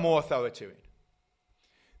become more authoritarian,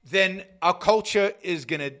 then our culture is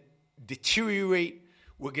going to deteriorate.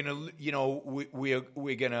 We're going to,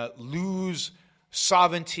 we're going to lose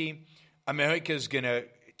sovereignty. America is going to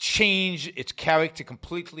change its character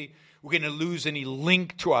completely. We're going to lose any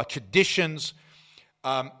link to our traditions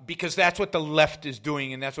because that's what the left is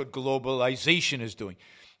doing, and that's what globalization is doing.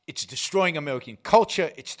 It's destroying American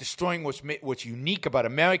culture. It's destroying what's unique about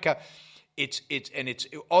America. It's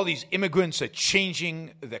all these immigrants are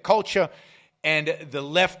changing the culture, and the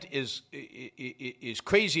left is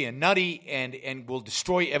crazy and nutty and will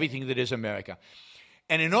destroy everything that is America.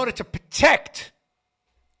 And in order to protect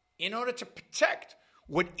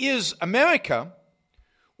what is America,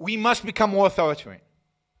 we must become more authoritarian.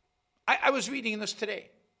 I was reading this today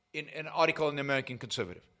in an article in the American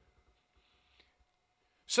Conservative.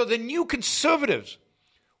 So the new conservatives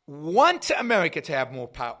want America to have more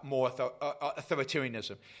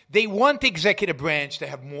authoritarianism. They want the executive branch to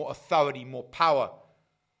have more authority, more power.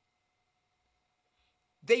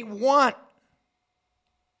 They want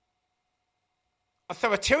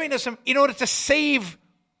authoritarianism in order to save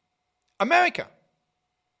America.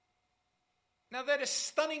 Now that is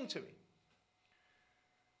stunning to me.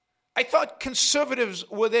 I thought conservatives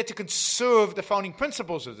were there to conserve the founding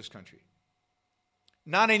principles of this country.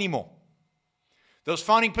 Not anymore. Those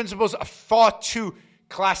founding principles are far too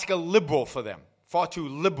classical liberal for them, far too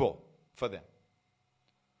liberal for them,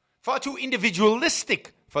 far too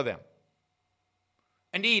individualistic for them.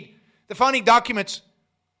 Indeed, the founding documents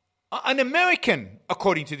are un-American,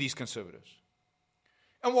 according to these conservatives.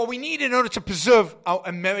 And what we need in order to preserve our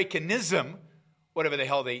Americanism, whatever the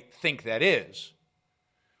hell they think that is,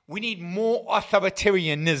 we need more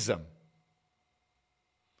authoritarianism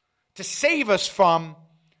to save us from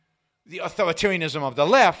the authoritarianism of the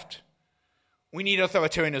left. We need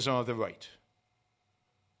authoritarianism of the right.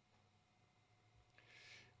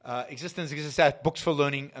 Existence as books for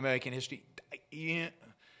learning American history.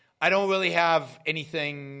 I don't really have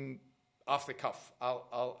anything off the cuff.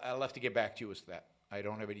 I'll have to get back to you with that. I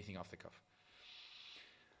don't have anything off the cuff.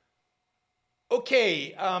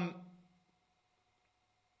 Okay.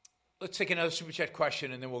 Let's take another Super Chat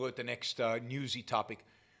question, and then we'll go to the next newsy topic.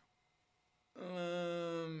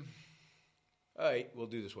 All right, we'll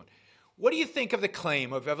do this one. What do you think of the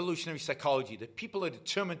claim of evolutionary psychology that people are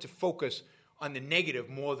determined to focus on the negative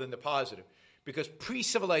more than the positive because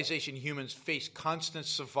pre-civilization humans face constant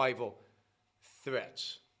survival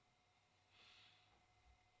threats?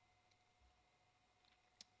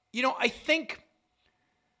 I think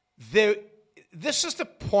this is the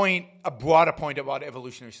point, a broader point about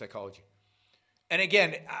evolutionary psychology. And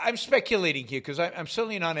again, I'm speculating here because I'm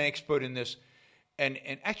certainly not an expert in this. And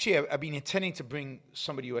actually, I've been intending to bring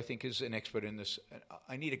somebody who I think is an expert in this.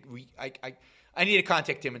 I need to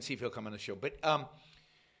contact him and see if he'll come on the show. But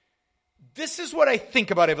this is what I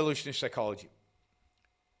think about evolutionary psychology.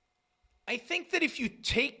 I think that if you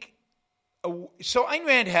take so Ayn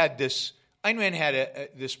Rand had this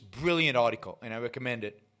brilliant article, and I recommend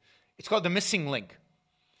it. It's called The Missing Link.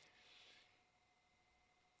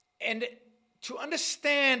 And to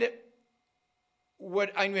understand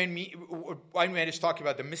what Ayn Rand is talking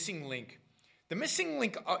about, the missing link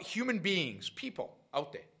are human beings, people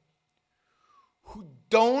out there, who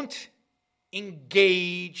don't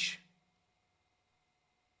engage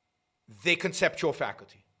their conceptual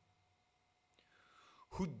faculty,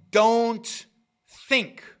 who don't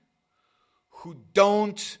think, who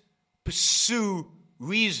don't pursue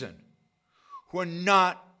reason, who are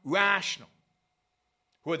not rational,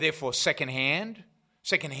 who are therefore second-handed.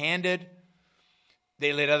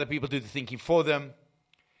 They let other people do the thinking for them.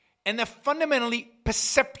 And they're fundamentally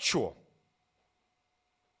perceptual.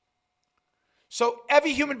 So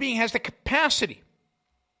every human being has the capacity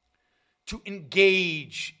to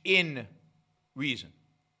engage in reason.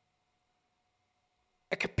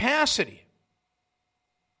 A capacity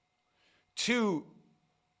to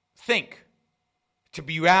think, to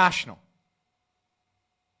be rational.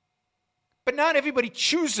 But not everybody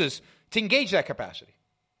chooses to engage that capacity.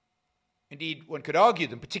 Indeed, one could argue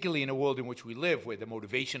that, particularly in a world in which we live, where the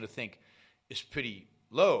motivation to think is pretty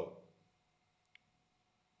low,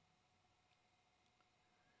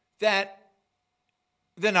 that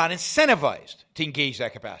they're not incentivized to engage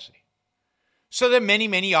that capacity. So that many,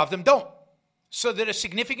 many of them don't. So that a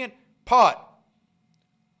significant part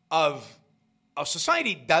of our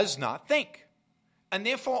society does not think, and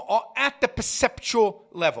therefore are at the perceptual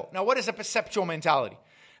level. Now, what is a perceptual mentality?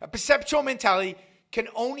 A perceptual mentality can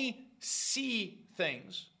only see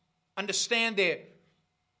things, understand their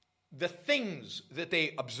the things that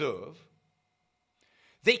they observe.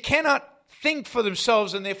 They cannot think for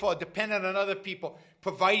themselves and therefore are dependent on other people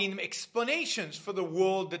providing them explanations for the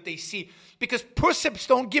world that they see, because percepts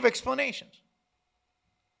don't give explanations.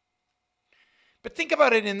 But think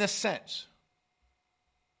about it in this sense.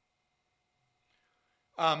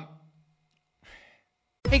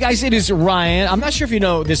 Hey guys, it is Ryan. I'm not sure if you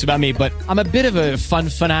know this about me, but I'm a bit of a fun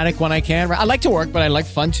fanatic when I can. I like to work, but I like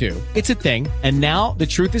fun too. It's a thing. And now the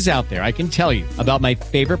truth is out there. I can tell you about my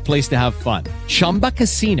favorite place to have fun. Chumba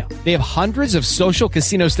Casino. They have hundreds of social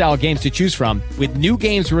casino style games to choose from with new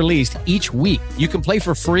games released each week. You can play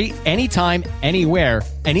for free anytime, anywhere.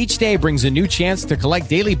 And each day brings a new chance to collect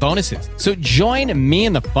daily bonuses. So join me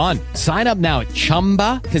in the fun. Sign up now at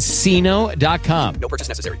ChumbaCasino.com. No purchase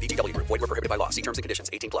necessary. VGW Group. Void where prohibited by law. See terms and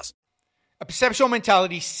conditions. 18+. A perceptual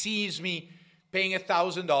mentality sees me paying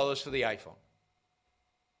 $1,000 for the iPhone.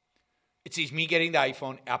 It sees me getting the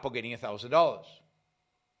iPhone, Apple getting $1,000.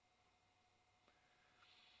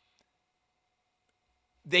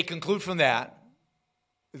 They conclude from that,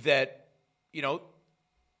 you know,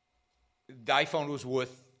 the iPhone was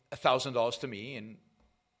worth $1,000 to me and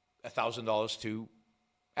 $1,000 to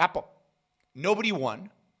Apple. Nobody won.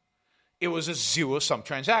 It was a zero-sum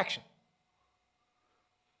transaction.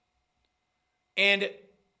 And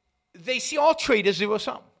they see all trade as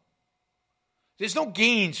zero-sum. There's no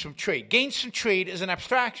gains from trade. Gains from trade is an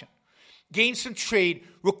abstraction. Gains from trade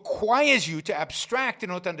requires you to abstract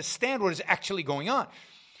in order to understand what is actually going on,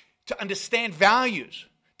 to understand values,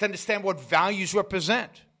 to understand what values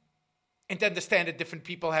represent, and to understand that different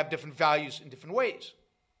people have different values in different ways.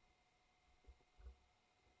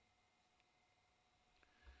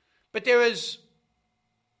 But there is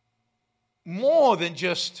more than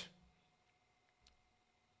just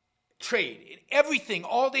trade. In everything,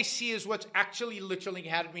 all they see is what's actually literally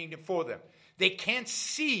happening for them. They can't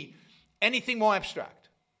see anything more abstract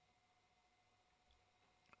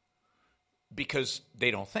because they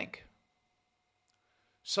don't think.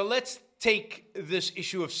 So let's take this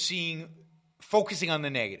issue of focusing on the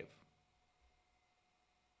negative.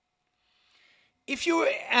 If you're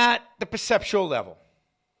at the perceptual level,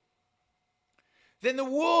 then the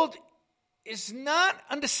world is not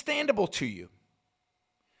understandable to you.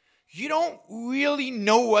 You don't really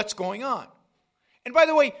know what's going on. And by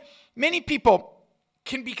the way, many people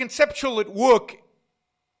can be conceptual at work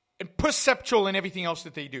and perceptual in everything else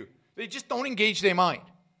that they do. They just don't engage their mind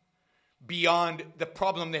beyond the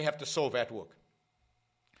problem they have to solve at work.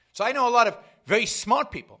 So I know a lot of very smart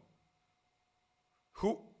people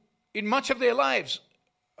who, in much of their lives,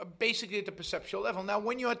 are basically at the perceptual level. Now,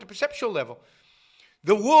 when you're at the perceptual level,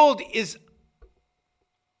 the world is,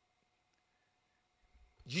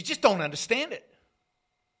 you just don't understand it.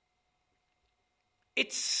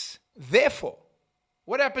 It's therefore,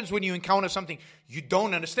 what happens when you encounter something you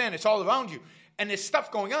don't understand? It's all around you, and there's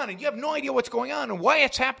stuff going on, and you have no idea what's going on and why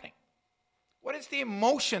it's happening. What is the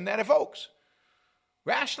emotion that evokes?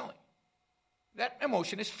 Rationally, that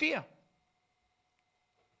emotion is fear.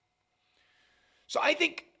 So I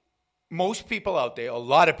think most people out there, a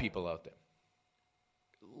lot of people out there,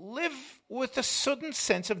 live with a certain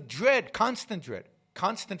sense of dread, constant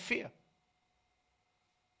fear.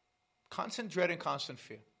 Constant dread and constant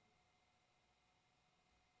fear.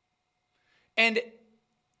 And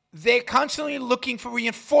they're constantly looking for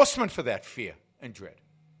reinforcement for that fear and dread.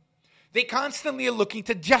 They constantly are looking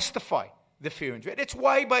to justify the fear and dread. It's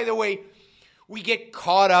why, by the way, we get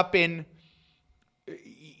caught up in,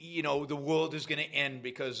 the world is going to end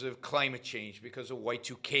because of climate change, because of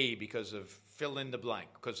Y2K, because of fill in the blank,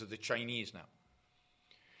 because of the Chinese now.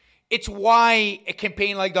 It's why a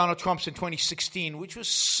campaign like Donald Trump's in 2016, which was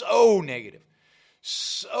so negative,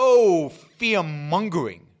 so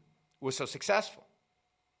fear-mongering, was so successful.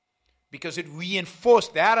 Because it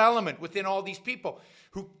reinforced that element within all these people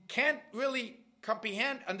who can't really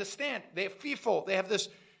comprehend, understand. They're fearful. They have this,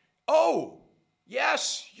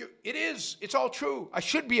 yes, it is. It's all true. I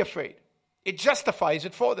should be afraid. It justifies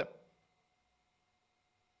it for them.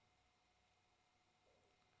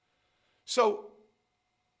 So,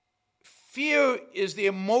 fear is the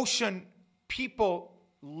emotion people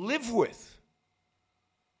live with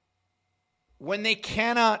when they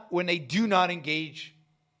do not engage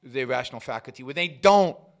their rational faculty, when they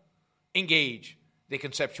don't engage their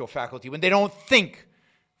conceptual faculty, when they don't think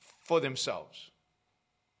for themselves.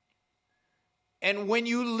 And when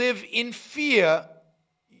you live in fear,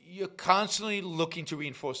 you're constantly looking to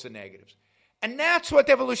reinforce the negatives. And that's what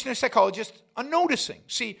evolutionary psychologists are noticing.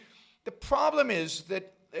 See, the problem is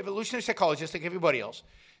that evolutionary psychologists, like everybody else,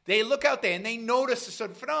 they look out there and they notice a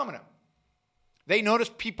certain phenomenon. They notice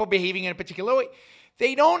people behaving in a particular way.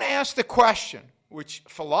 They don't ask the question, which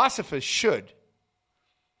philosophers should,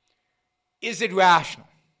 is it rational?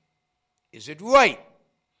 Is it right?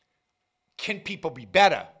 Can people be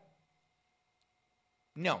better?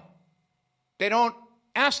 No. They don't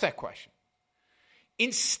ask that question.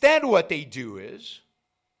 Instead, what they do is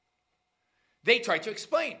they try to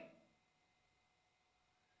explain.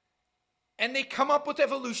 And they come up with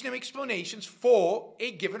evolutionary explanations for a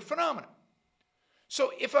given phenomenon.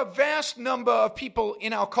 So if a vast number of people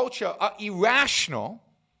in our culture are irrational,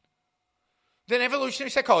 then evolutionary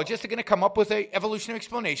psychologists are going to come up with an evolutionary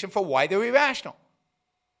explanation for why they're irrational.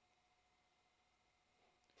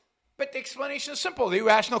 But the explanation is simple. They're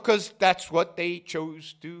irrational because that's what they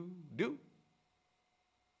chose to do.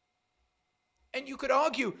 And you could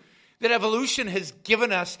argue that evolution has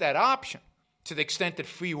given us that option to the extent that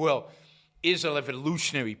free will is an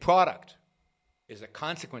evolutionary product, is a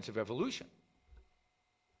consequence of evolution.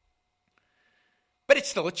 But it's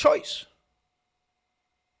still a choice.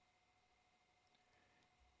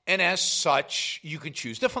 And as such, you can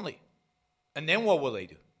choose differently. And then what will they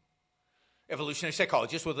do? Evolutionary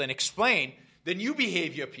psychologists will then explain the new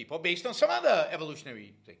behavior of people based on some other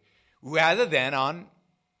evolutionary thing, rather than on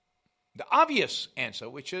the obvious answer,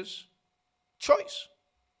 which is choice.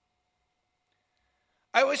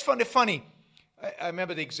 I always found it funny. I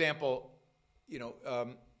remember the example,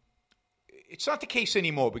 it's not the case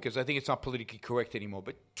anymore because I think it's not politically correct anymore,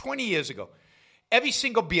 but 20 years ago, every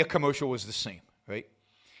single beer commercial was the same, right?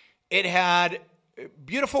 It had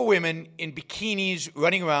beautiful women in bikinis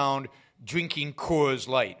running around drinking Coors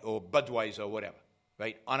Light or Budweiser or whatever,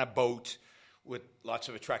 right, on a boat with lots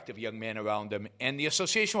of attractive young men around them. And the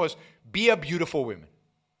association was, be a beautiful women.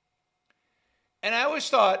 And I always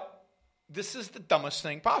thought, this is the dumbest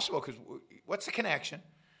thing possible, because what's the connection?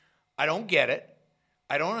 I don't get it.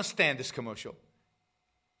 I don't understand this commercial.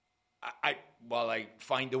 While I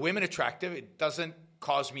find the women attractive, it doesn't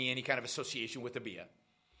cause me any kind of association with the beer.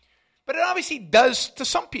 But it obviously does to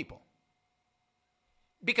some people,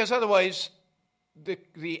 because otherwise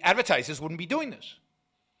the advertisers wouldn't be doing this.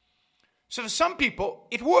 So for some people,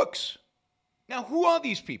 it works. Now, who are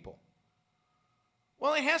these people?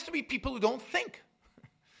 Well, it has to be people who don't think.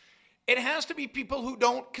 It has to be people who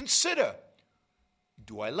don't consider,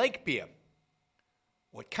 do I like beer?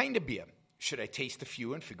 What kind of beer? Should I taste a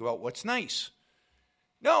few and figure out what's nice?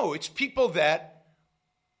 No, it's people that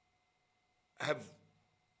have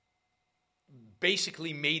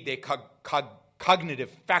basically made their cognitive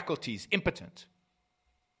faculties impotent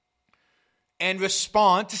and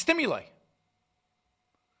respond to stimuli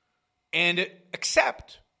and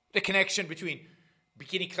accept the connection between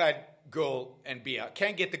bikini-clad girl and beer.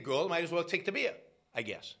 Can't get the girl, might as well take the beer, I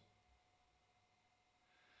guess.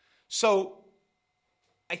 So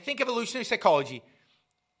I think evolutionary psychology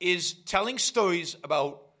is telling stories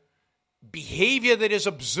about behavior that is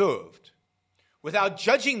observed without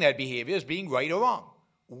judging that behavior as being right or wrong.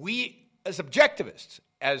 We, as objectivists,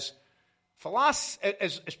 as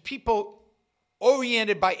people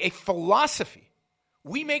oriented by a philosophy,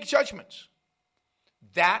 we make judgments.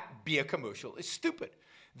 That beer commercial is stupid.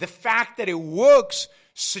 The fact that it works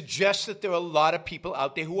suggests that there are a lot of people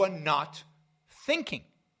out there who are not thinking.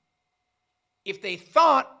 If they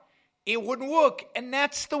thought, it wouldn't work. And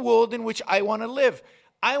that's the world in which I want to live.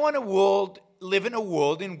 I want to live in a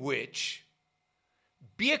world in which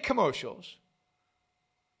beer commercials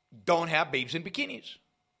don't have babes in bikinis.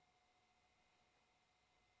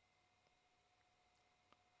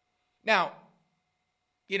 Now,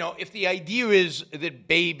 if the idea is that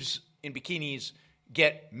babes in bikinis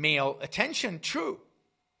get male attention, true.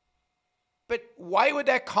 But why would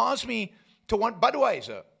that cause me to want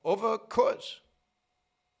Budweiser over Coors?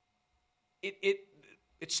 It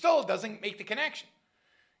still doesn't make the connection.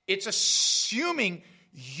 It's assuming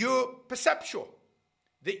you're perceptual,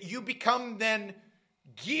 that you become then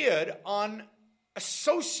geared on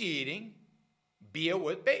associating beer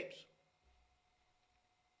with babes.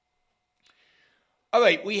 All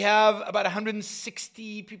right, we have about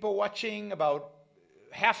 160 people watching. About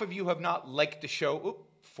half of you have not liked the show. Oop,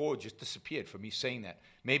 4 just disappeared from me saying that.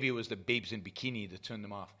 Maybe it was the babes in bikini that turned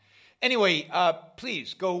them off. Anyway,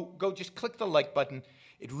 please go just click the like button.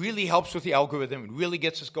 It really helps with the algorithm. It really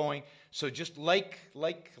gets us going. So just like.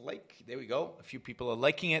 There we go. A few people are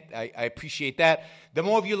liking it. I appreciate that. The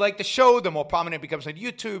more of you like the show, the more prominent it becomes on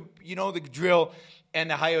YouTube. You know the drill. And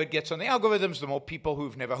the higher it gets on the algorithms, the more people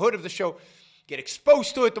who've never heard of the show get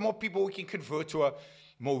exposed to it, the more people we can convert to a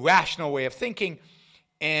more rational way of thinking.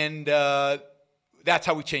 And that's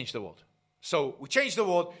how we change the world. So we change the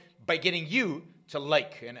world by getting you to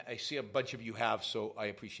like. And I see a bunch of you have, so I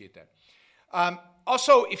appreciate that.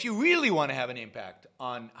 Also, if you really want to have an impact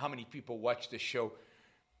on how many people watch this show,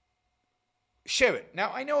 share it.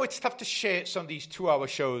 Now, I know it's tough to share some of these 2-hour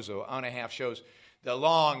shows or hour-and-a-half shows. They're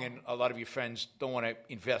long, and a lot of your friends don't want to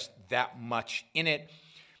invest that much in it.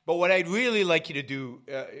 But what I'd really like you to do,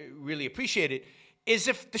 really appreciate it, is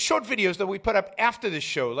if the short videos that we put up after the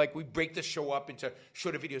show, like we break the show up into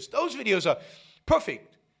shorter videos, those videos are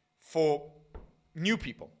perfect for new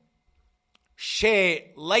people. Share,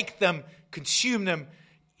 like them, consume them,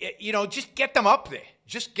 just get them up there.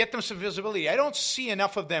 Just get them some visibility. I don't see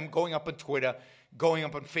enough of them going up on Twitter, going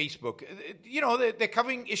up on Facebook. They're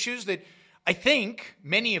covering issues that I think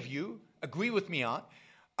many of you agree with me on.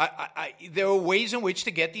 There are ways in which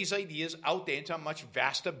to get these ideas out there into a much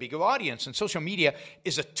vaster, bigger audience. And social media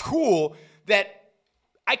is a tool that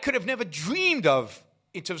I could have never dreamed of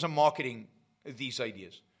in terms of marketing these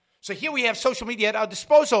ideas. So here we have social media at our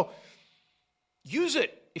disposal. Use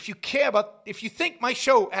it if you care about, if you think my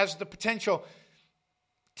show has the potential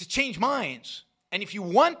to change minds. And if you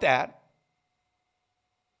want that,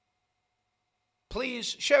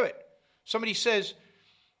 please share it. Somebody says,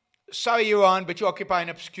 sorry you're on, but you occupy an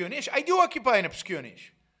obscure niche. I do occupy an obscure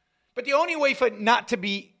niche. But the only way for it not to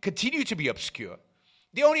continue to be obscure,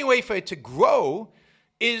 the only way for it to grow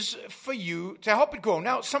is for you to help it grow.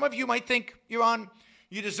 Now, some of you might think, you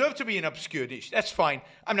deserve to be an obscure niche. That's fine.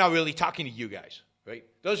 I'm not really talking to you guys, right?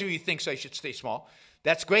 Those of you who think I should stay small,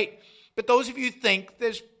 that's great. But those of you who think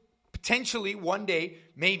there's potentially one day,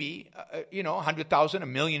 maybe, 100,000,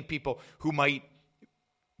 1 million people who might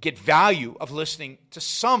get value of listening to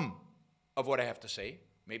some of what I have to say,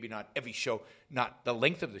 maybe not every show, not the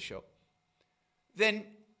length of the show, then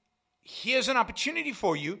here's an opportunity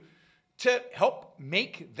for you to help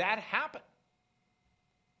make that happen.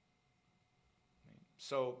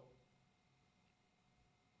 So,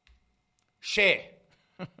 share.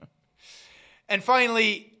 And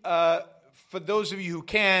finally, for those of you who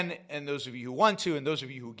can, and those of you who want to, and those of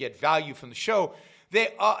you who get value from the show, there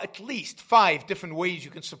are at least 5 different ways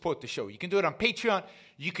you can support the show. You can do it on Patreon.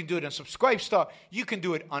 You can do it on Subscribestar. You can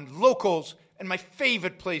do it on Locals. And my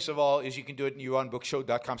favorite place of all is you can do it at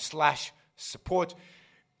youronbookshow.com/support.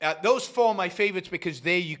 Those 4 are my favorites because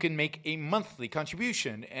there you can make a monthly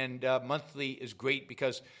contribution. And monthly is great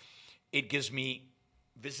because it gives me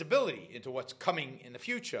visibility into what's coming in the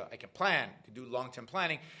future. I can plan. I can do long-term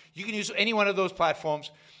planning. You can use any one of those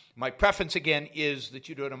platforms. My preference, again, is that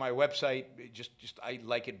you do it on my website. I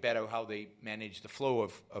like it better how they manage the flow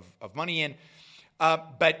of money in.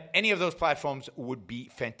 But any of those platforms would be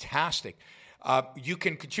fantastic. You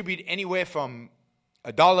can contribute anywhere from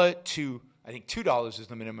 $1 to, I think $2 is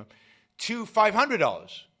the minimum, to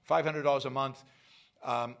 $500. $500 a month.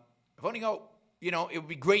 I've only got, it would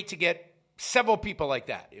be great to get several people like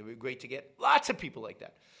that. It would be great to get lots of people like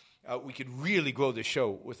that. We could really grow the show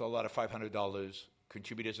with a lot of $500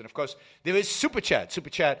 contributors. And of course, there is Super Chat. Super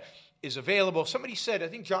Chat is available. Somebody said, I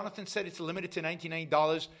think Jonathan said it's limited to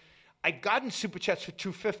 $99. I've gotten Super Chats for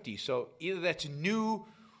 $250. So either that's new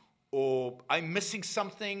or I'm missing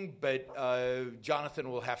something, but Jonathan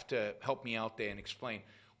will have to help me out there and explain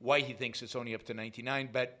why he thinks it's only up to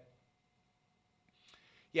 $99. But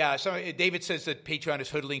yeah, so David says that Patreon is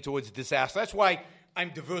hurtling towards disaster. That's why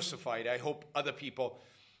I'm diversified. I hope other people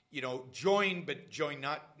join, but join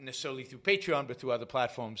not necessarily through Patreon, but through other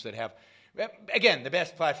platforms that have. Again, the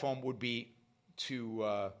best platform would be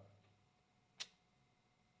to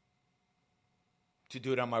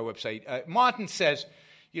do it on my website. Martin says,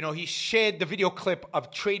 he shared the video clip of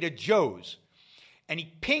Trader Joe's, and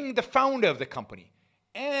he pinged the founder of the company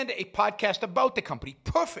and a podcast about the company.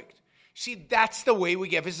 Perfect. See, that's the way we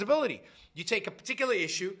get visibility. You take a particular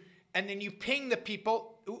issue, and then you ping the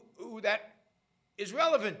people who that is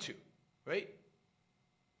relevant to, right?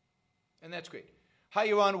 And that's great. Hi,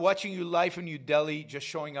 Yaron. Watching you live from New Delhi, just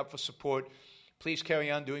showing up for support. Please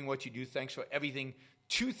carry on doing what you do. Thanks for everything.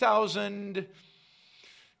 2000,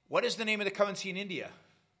 what is the name of the currency in India?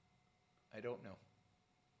 I don't know.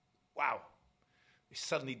 Wow. I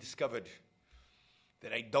suddenly discovered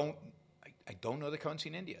that I don't know the currency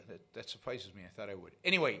in India. That surprises me. I thought I would.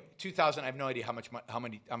 Anyway, 2000, I have no idea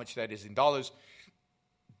how much that is in dollars.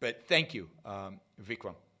 But thank you,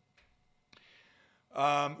 Vikram.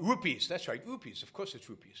 Rupees, that's right, rupees. Of course it's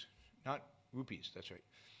rupees, not rupees, that's right.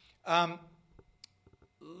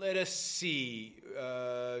 Let us see.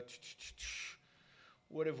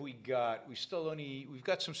 What have we got? We've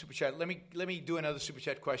got some Super Chat. Let me do another Super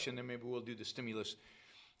Chat question, then maybe we'll do the stimulus.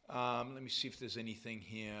 Let me see if there's anything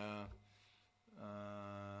here.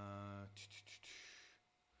 All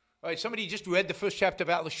right, somebody just read the first chapter of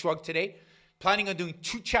Atlas Shrugged today. Planning on doing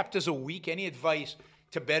 2 chapters a week. Any advice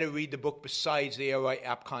to better read the book besides the ARI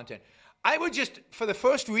app content. I would just, for the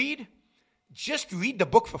first read, just read the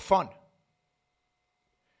book for fun.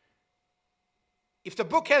 If the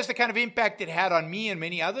book has the kind of impact it had on me and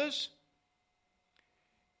many others,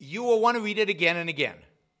 you will want to read it again and again.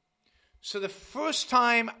 So the first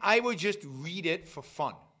time, I would just read it for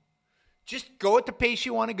fun. Just go at the pace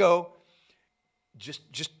you want to go. Just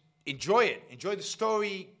enjoy it. Enjoy the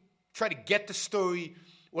story. Try to get the story.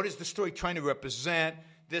 What is the story trying to represent?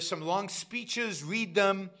 There's some long speeches. Read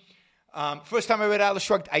them. First time I read Atlas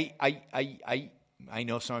Shrugged, I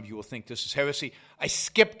know some of you will think this is heresy. I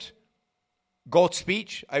skipped Galt's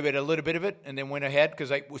speech. I read a little bit of it and then went ahead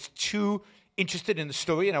because I was too interested in the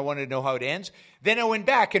story and I wanted to know how it ends. Then I went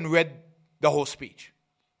back and read the whole speech.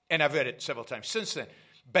 And I've read it several times since then.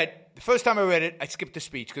 But the first time I read it, I skipped the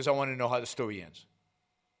speech because I wanted to know how the story ends.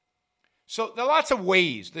 So there are lots of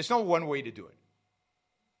ways. There's no one way to do it.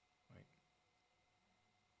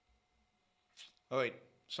 All right.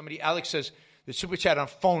 Alex says, the Super Chat on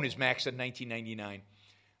phone is maxed at $19.99.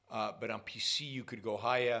 But on PC, you could go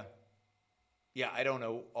higher. Yeah, I don't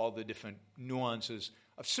know all the different nuances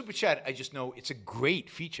of Super Chat. I just know it's a great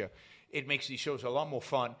feature. It makes these shows a lot more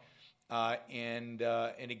fun, and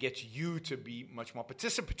it gets you to be much more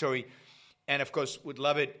participatory. And, of course, would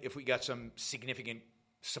love it if we got some significant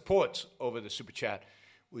supports over the Super Chat,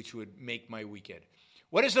 which would make my weekend.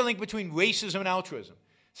 What is the link between racism and altruism?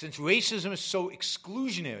 Since racism is so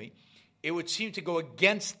exclusionary, it would seem to go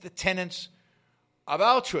against the tenets of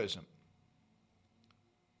altruism.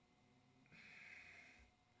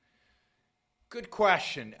 Good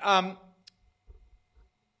question.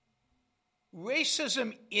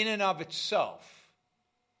 Racism in and of itself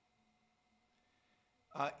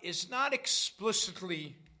is not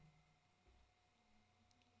explicitly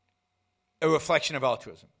a reflection of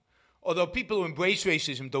altruism. Although people who embrace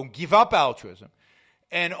racism don't give up altruism,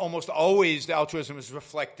 and almost always the altruism is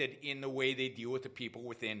reflected in the way they deal with the people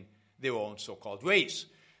within their own so-called race.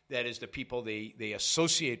 That is, the people they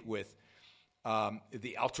associate with,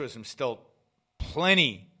 the altruism still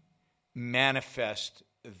plenty manifest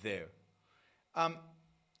there. Now,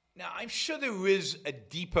 I'm sure there is a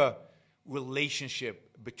deeper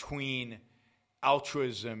relationship between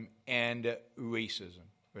altruism and racism,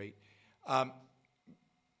 right?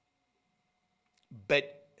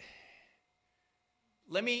 But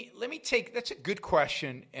let me take, that's a good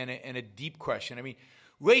question and a deep question. I mean,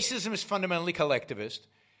 racism is fundamentally collectivist,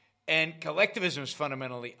 and collectivism is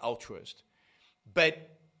fundamentally altruist.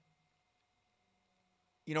 But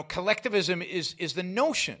collectivism is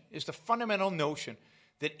the fundamental notion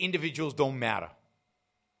that individuals don't matter.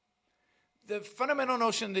 The fundamental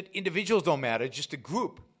notion that individuals don't matter, just a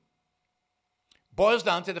group, boils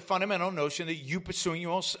down to the fundamental notion that you pursuing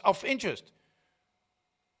your own self-interest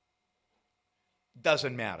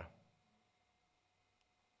doesn't matter.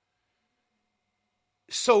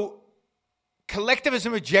 So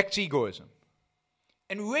collectivism rejects egoism,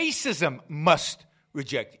 and racism must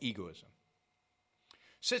reject egoism.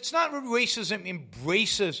 So it's not that racism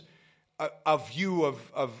embraces a view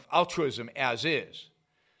of altruism as is.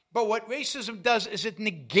 But what racism does is it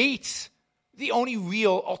negates the only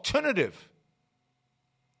real alternative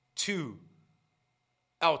to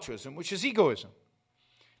altruism, which is egoism.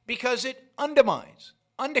 Because it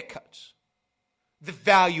undercuts the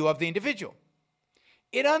value of the individual.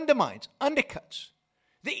 It undercuts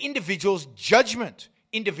the individual's judgment,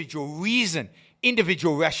 individual reason,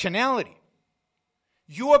 individual rationality.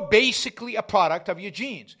 You are basically a product of your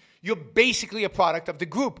genes. You're basically a product of the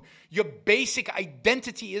group. Your basic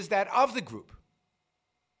identity is that of the group.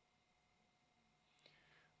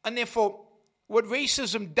 And therefore, what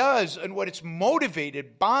racism does and what it's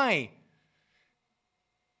motivated by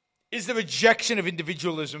is the rejection of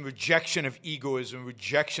individualism, rejection of egoism,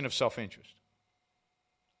 rejection of self-interest.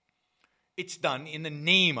 It's done in the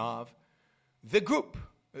name of the group,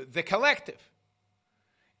 the collective.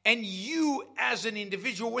 And you as an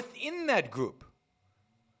individual within that group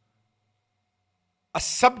are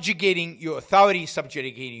subjugating your authority,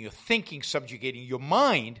 subjugating your thinking, subjugating your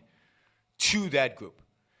mind to that group.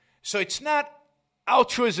 So it's not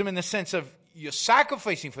altruism in the sense of you're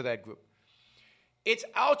sacrificing for that group. It's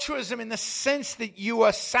altruism in the sense that you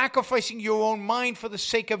are sacrificing your own mind for the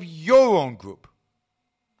sake of your own group.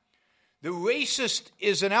 The racist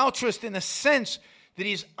is an altruist in the sense that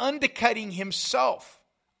he's undercutting himself,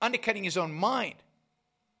 undercutting his own mind.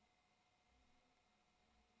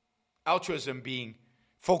 Altruism being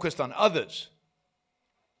focused on others.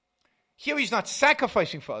 Here he's not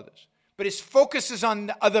sacrificing for others, but his focus is on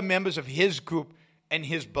the other members of his group and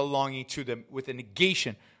his belonging to them with a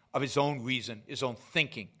negation of his own reason, his own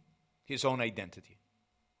thinking, his own identity.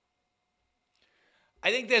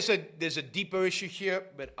 I think there's a deeper issue here,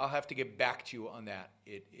 but I'll have to get back to you on that.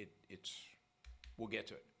 We'll get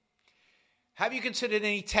to it. Have you considered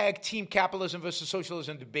any tag team capitalism versus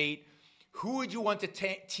socialism debate? Who would you want to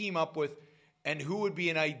team up with, and who would be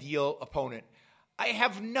an ideal opponent? I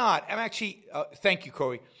have not. I'm actually, thank you,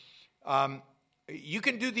 Corey. You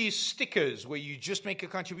can do these stickers where you just make a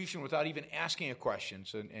contribution without even asking a question,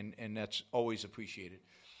 and that's always appreciated.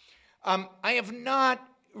 I have not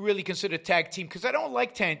really considered tag team because I don't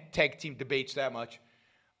like tag team debates that much,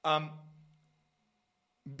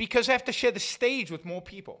 because I have to share the stage with more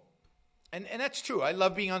people. And that's true. I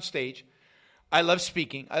love being on stage. I love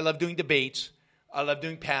speaking. I love doing debates. I love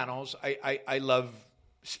doing panels. I love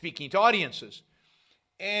speaking to audiences.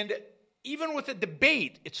 And even with a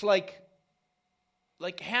debate, it's like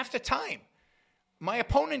half the time my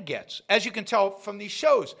opponent gets. As you can tell from these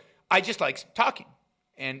shows, I just like talking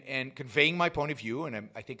and conveying my point of view, and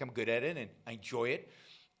I think I'm good at it, and I enjoy it.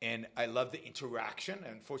 And I love the interaction.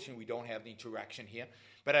 Unfortunately, we don't have the interaction here.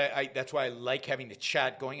 But that's why I like having the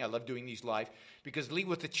chat going. I love doing these live. Because at least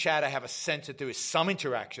with the chat, I have a sense that there is some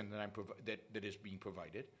interaction that is being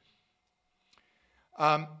provided.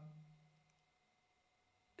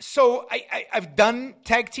 So I've done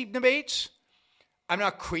tag team debates. I'm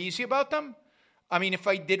not crazy about them. I mean, if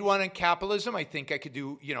I did one on capitalism, I think I could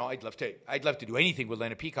do, I'd love to do anything with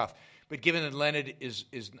Leonard Peikoff. But given that Leonard is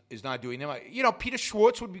not doing them, Peter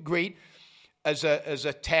Schwartz would be great as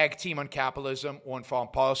a tag team on capitalism or on foreign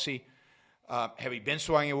policy. Harry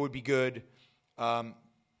Binswanger would be good. Onkar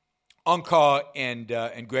and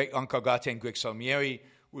Greg Onkar Gata and Greg Salmieri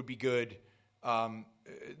would be good.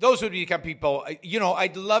 Those would be the kind of people.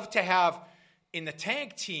 I'd love to have in the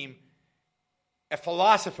tag team a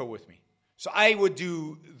philosopher with me. So I would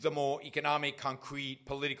do the more economic, concrete,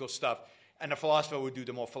 political stuff, and the philosopher would do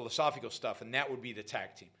the more philosophical stuff, and that would be the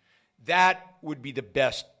tag team. That would be the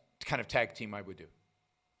best kind of tag team I would do,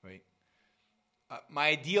 right? My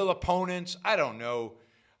ideal opponents, I don't know.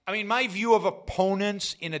 I mean, my view of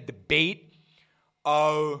opponents in a debate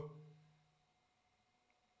are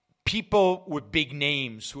people with big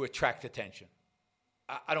names who attract attention.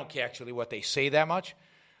 I don't care actually what they say that much.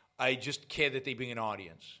 I just care that they bring an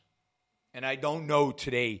audience. And I don't know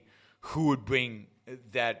today who would bring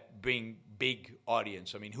big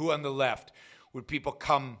audience. I mean, who on the left would people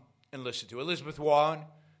come and listen to? Elizabeth Warren,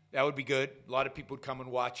 that would be good. A lot of people would come and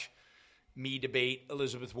watch me debate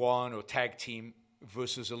Elizabeth Warren or tag team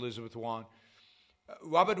versus Elizabeth Warren.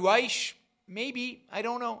 Robert Reich, maybe. I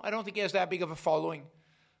don't know. I don't think he has that big of a following.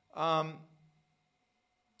 I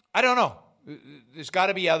don't know. There's got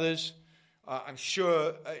to be others. I'm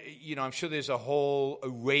sure. I'm sure there's a whole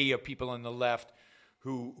array of people on the left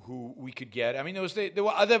who we could get. I mean, there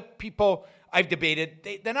were other people I've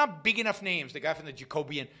debated. They're not big enough names. The guy from the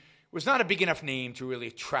Jacobian was not a big enough name to really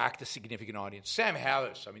attract a significant audience. Sam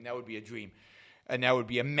Harris, I mean, that would be a dream. And that would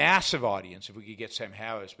be a massive audience if we could get Sam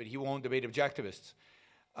Harris. But he won't debate objectivists.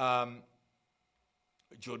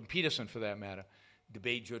 Jordan Peterson, for that matter.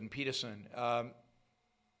 Debate Jordan Peterson.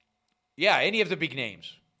 Any of the big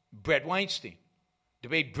names. Brett Weinstein.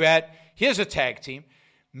 Debate Brett. Here's a tag team.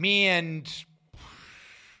 Me and,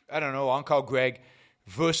 I don't know, Uncle Greg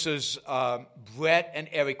versus Brett and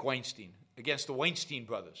Eric Weinstein against the Weinstein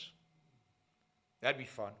brothers. That'd be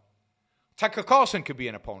fun. Tucker Carlson could be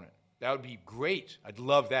an opponent. That would be great. I'd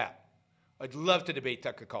love that. I'd love to debate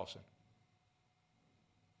Tucker Carlson.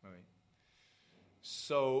 All right.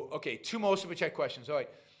 So, okay, 2 more Super Chat questions. All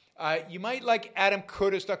right. You might like Adam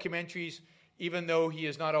Curtis documentaries, even though he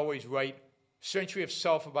is not always right. Century of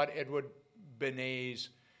Self about Edward Bernays,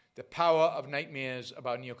 The Power of Nightmares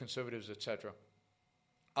about neoconservatives, etc.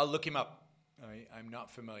 I'll look him up. I'm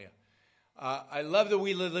not familiar. I love the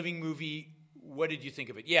We Live Living movie. What did you think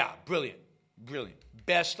of it? Yeah, brilliant. Brilliant.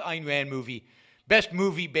 Best Ayn Rand movie. Best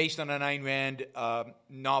movie based on an Ayn Rand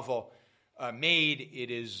novel made.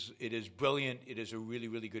 It is brilliant. It is a really,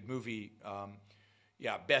 really good movie.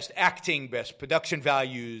 Best acting, best production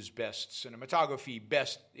values, best cinematography,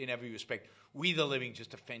 best in every respect. We the Living,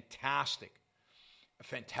 just a fantastic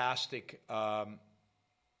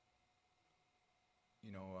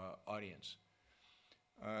audience.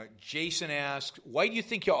 Jason asks, why do you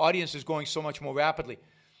think your audience is growing so much more rapidly?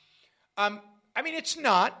 I mean, it's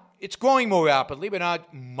not. It's growing more rapidly, but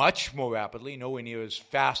not much more rapidly. Nowhere near as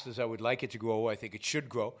fast as I would like it to grow. I think it should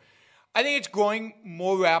grow. I think it's growing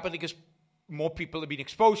more rapidly because more people have been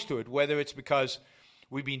exposed to it, whether it's because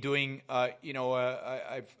we've been doing, I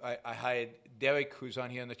hired Derek, who's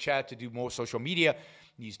on here in the chat, to do more social media.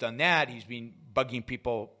 He's done that. He's been bugging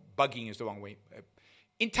people. Bugging is the wrong way.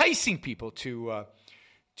 Enticing people to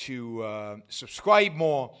subscribe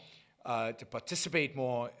more. to participate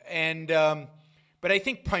more. And but I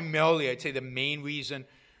think primarily, I'd say the main reason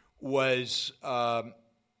was the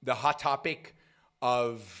hot topic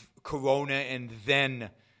of Corona, and then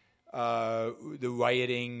the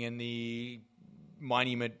rioting and the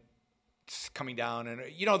monument coming down, and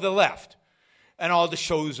the left, and all the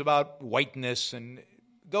shows about whiteness, and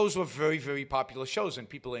those were very, very popular shows, and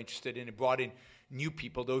people are interested in it. Brought in new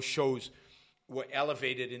people. Those shows were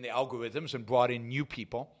elevated in the algorithms and brought in new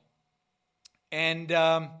people, and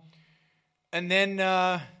then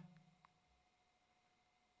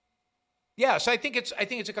so I think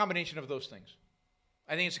it's a combination of those things.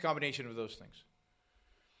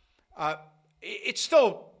 It's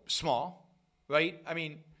still small, right? I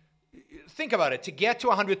mean, think about it. To get to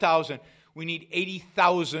 100,000, we need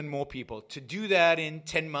 80,000 more people. To do that in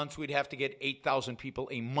 10 months, we'd have to get 8,000 people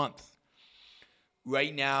a month.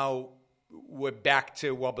 Right now, we're back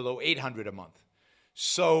to well below 800 a month.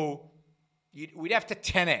 So we'd have to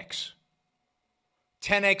 10x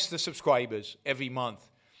the subscribers every month.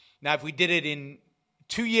 Now, if we did it in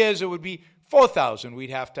 2 years, it would be 4,000. We'd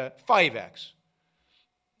have to 5x.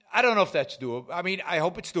 I don't know if that's doable. I mean, I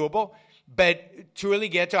hope it's doable. But to really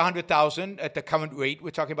get to 100,000 at the current rate,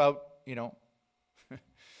 we're talking about,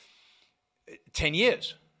 10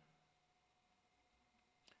 years.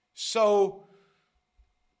 So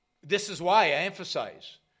this is why I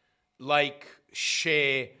emphasize,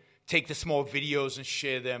 share, take the small videos and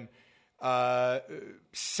share them,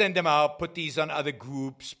 send them out, put these on other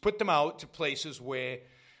groups, put them out to places where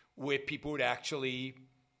people would actually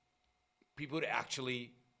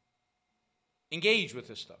engage with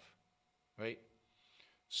this stuff, right?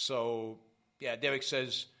 So, yeah, Derek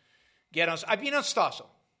says, get on. I've been on Starso.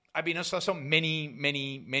 many,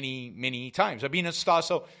 many, many, many times. I've been on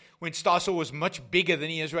Starso when Starso was much bigger than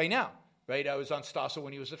he is right now, right? I was on Starso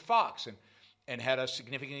when he was at Fox and had a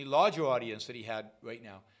significantly larger audience that he had right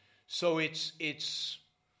now. So it's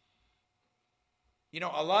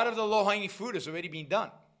a lot of the low-hanging fruit has already been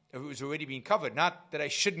done. It was already being covered. Not that I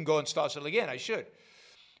shouldn't go on Starso again. I should.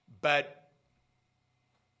 But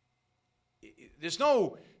there's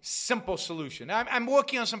no simple solution. I'm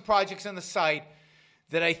working on some projects on the side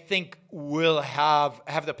that I think will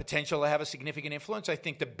have the potential to have a significant influence. I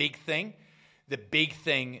think the big thing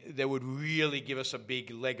that would really give us a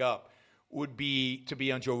big leg up would be to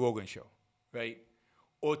be on Joe Rogan's show, right?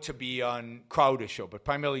 Or to be on Crowder's show, but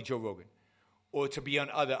primarily Joe Rogan. Or to be on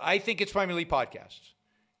I think it's primarily podcasts.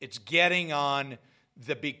 It's getting on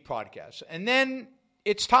the big podcasts. And then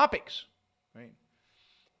it's topics, right?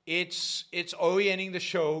 It's orienting the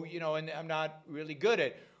show, and I'm not really good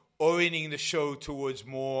at orienting the show towards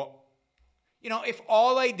more, if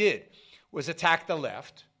all I did was attack the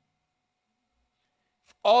left,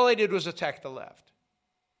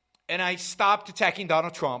 and I stopped attacking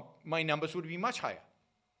Donald Trump, my numbers would be much higher.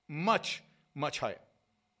 Much, much higher.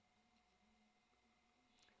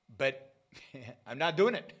 But I'm not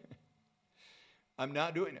doing it.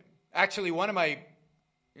 Actually, one of my,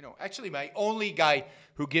 my only guy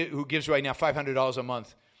who gives right now $500 a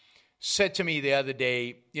month said to me the other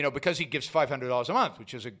day, because he gives $500 a month,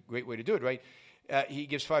 which is a great way to do it, right? He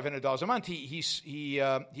gives $500 a month.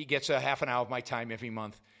 He gets a half an hour of my time every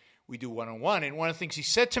month. We do one-on-one. And one of the things he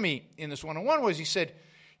said to me in this one-on-one was, he said,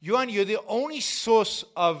 Yohan, you're the only source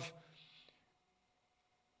of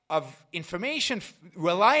information,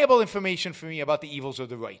 reliable information for me about the evils of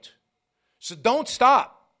the right. So don't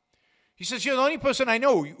stop. He says, you're the only person I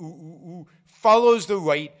know who follows the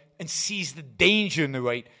right and sees the danger in the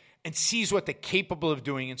right and sees what they're capable of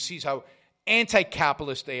doing and sees how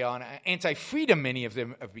anti-capitalist they are and anti-freedom many of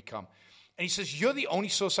them have become. And he says, you're the only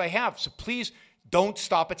source I have. So please don't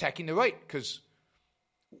stop attacking the right, because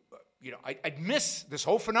I'd miss this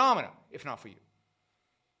whole phenomenon if not for you.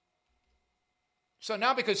 So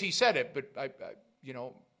now, because he said it, but I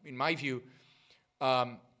in my view,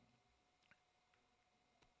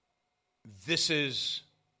 this is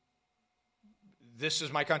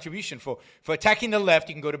my contribution for attacking the left.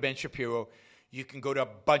 You can go to Ben Shapiro. You can go to a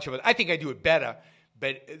bunch of. I think I do it better,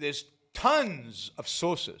 but there's tons of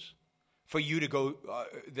sources for you to go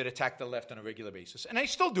that attack the left on a regular basis, and I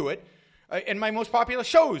still do it. In my most popular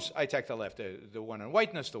shows, I attack the left. The one on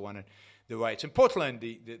whiteness, the one on the riots in Portland,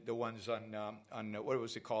 the ones on what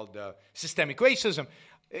was it called, systemic racism.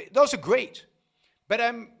 Those are great. But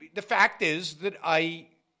the fact is that I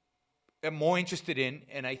am more interested in,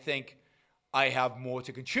 and I think I have more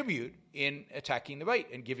to contribute in attacking the right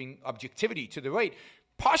and giving objectivity to the right,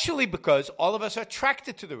 partially because all of us are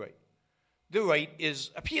attracted to the right. The right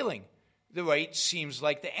is appealing. The right seems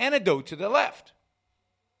like the antidote to the left.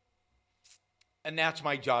 And that's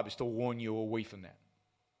my job, is to warn you away from that.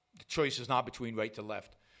 The choice is not between right to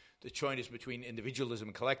left. The choice is between individualism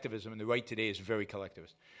and collectivism, and the right today is very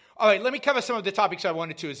collectivist. All right, let me cover some of the topics I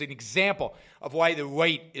wanted to as an example of why the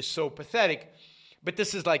right is so pathetic. But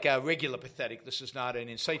this is like a regular pathetic. This is not an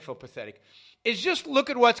insightful pathetic. Is just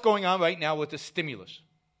look at what's going on right now with the stimulus.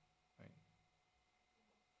 Right?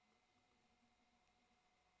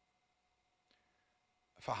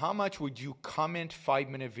 For how much would you comment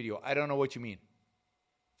 5-minute video? I don't know what you mean.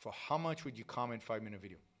 For how much would you comment 5-minute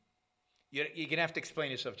video? You're going to have to explain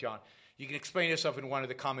yourself, John. You can explain yourself in one of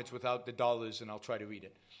the comments without the dollars, and I'll try to read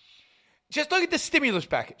it. Just look at the stimulus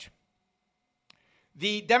package.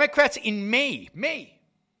 The Democrats in May,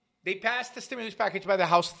 they passed the stimulus package by the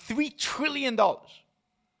House, $3 trillion. Now,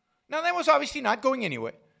 that was obviously not going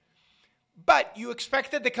anywhere. But you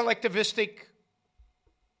expected the collectivistic,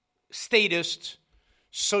 statist,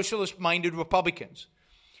 socialist-minded Republicans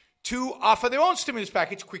to offer their own stimulus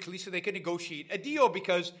package quickly so they can negotiate a deal,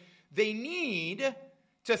 because they need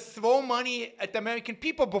to throw money at the American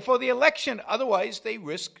people before the election. Otherwise, they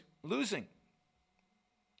risk losing.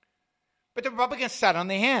 But the Republicans sat on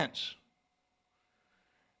their hands.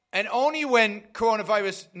 And only when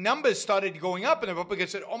coronavirus numbers started going up and the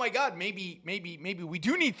Republicans said, oh my God, maybe we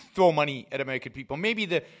do need to throw money at American people. Maybe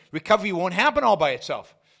the recovery won't happen all by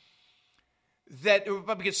itself. That the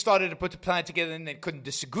Republicans started to put the plan together, and they couldn't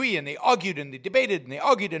disagree, and they argued and they debated and they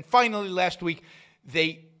argued, and finally last week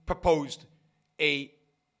they proposed a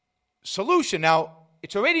solution. Now,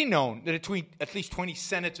 it's already known that at least 20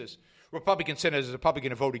 senators, Republican senators, are probably going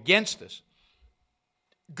to vote against this.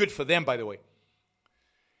 Good for them, by the way.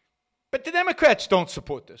 But the Democrats don't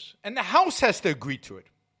support this, and the House has to agree to it.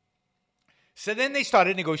 So then they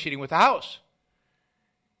started negotiating with the House.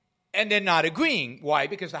 And they're not agreeing. Why?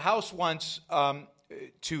 Because the House wants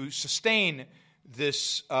to sustain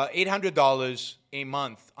this $800 a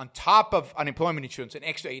month on top of unemployment insurance, an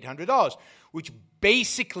extra $800, which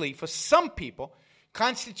basically, for some people,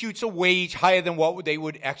 constitutes a wage higher than what they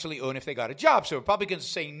would actually earn if they got a job. So Republicans are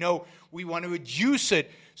saying, no, we want to reduce it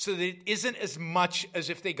so that it isn't as much as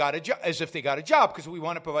if they got a job, because we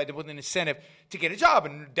want to provide them with an incentive to get a job.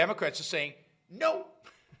 And Democrats are saying, no.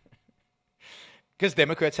 Because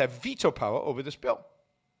Democrats have veto power over this bill,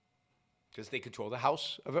 because they control the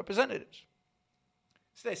House of Representatives.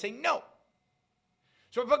 So they say no.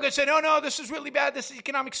 So Republicans say, no, this is really bad. This is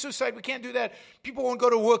economic suicide. We can't do that. People won't go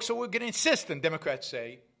to work, so we're going to insist. And Democrats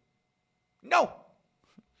say no.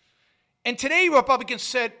 And today Republicans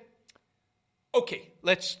said, okay,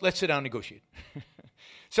 let's sit down and negotiate.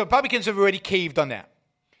 So Republicans have already caved on that.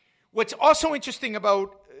 What's also interesting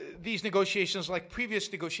about these negotiations, like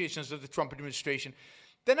previous negotiations of the Trump administration,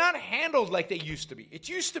 they're not handled like they used to be. It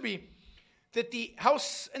used to be that the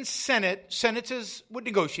House and senators would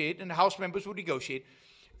negotiate, and the House members would negotiate,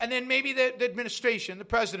 and then maybe the administration, the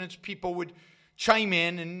president's people would chime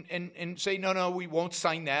in and say, no, we won't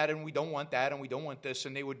sign that, and we don't want that, and we don't want this,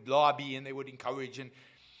 and they would lobby, and they would encourage.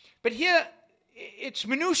 But here, it's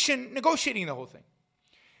Mnuchin negotiating the whole thing.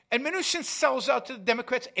 And Mnuchin sells out to the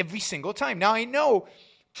Democrats every single time. Now, I know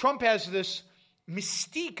Trump has this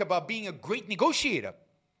mystique about being a great negotiator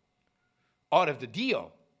out of the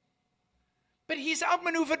deal. But he's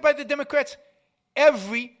outmaneuvered by the Democrats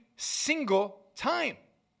every single time.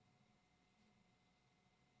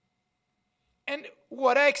 And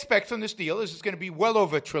what I expect from this deal is it's going to be well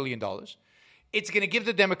over $1 trillion. It's going to give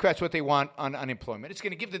the Democrats what they want on unemployment. It's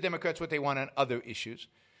going to give the Democrats what they want on other issues.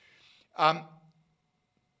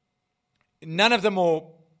 None of them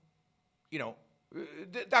will,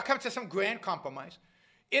 they'll come to some grand compromise.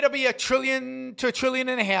 It'll be $1 trillion to $1.5 trillion.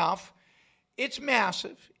 It's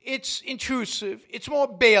massive. It's intrusive. It's more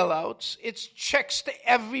bailouts. It's checks to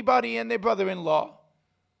everybody and their brother-in-law.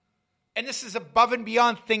 And this is above and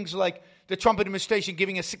beyond things like the Trump administration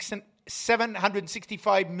giving a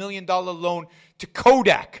 $765 million loan to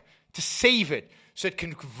Kodak to save it so it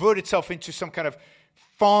can convert itself into some kind of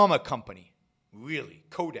pharma company. Really,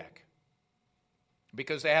 Kodak.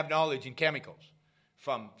 Because they have knowledge in chemicals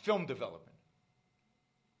from film development.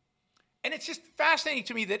 And it's just fascinating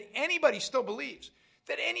to me that anybody still believes,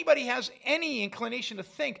 that anybody has any inclination to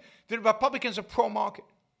think that Republicans are pro-market.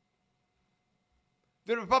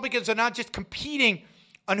 The Republicans are not just competing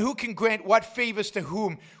on who can grant what favors to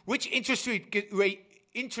whom, which interest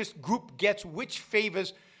group gets which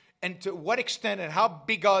favors, and to what extent, and how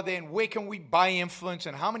big are they, and where can we buy influence,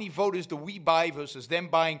 and how many voters do we buy versus them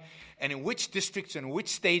buying, and in which districts and which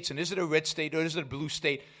states, and is it a red state or is it a blue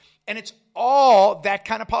state? And it's all that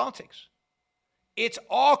kind of politics. It's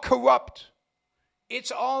all corrupt.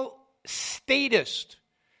 It's all statist,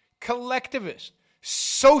 collectivist,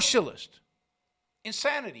 socialist,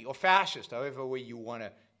 insanity, or fascist, however way you want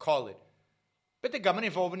to call it. But the government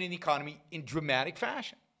involving in the economy in dramatic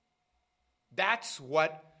fashion. That's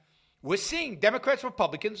what we're seeing. Democrats,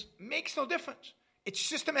 Republicans, makes no difference. It's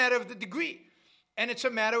just a matter of the degree. And it's a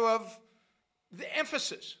matter of the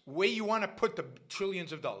emphasis, where you want to put the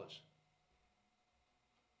trillions of dollars.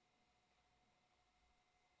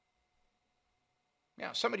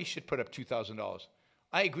 Yeah, somebody should put up $2,000.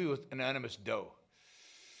 I agree with Anonymous Doe.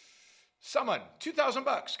 Someone,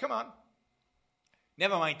 $2,000, come on.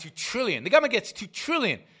 Never mind, $2 trillion. The government gets $2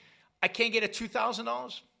 trillion. I can't get a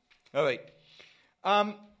 $2,000? All right.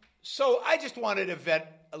 So I just wanted to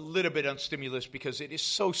vet a little bit on stimulus because it is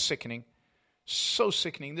so sickening. So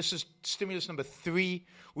sickening. This is stimulus number 3.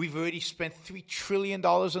 We've already spent $3 trillion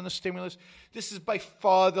on the stimulus. This is by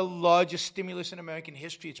far the largest stimulus in American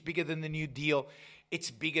history. It's bigger than the New Deal. It's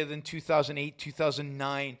bigger than 2008,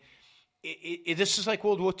 2009. This is like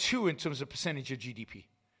World War II in terms of percentage of GDP.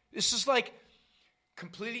 This is like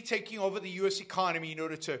completely taking over the U.S. economy in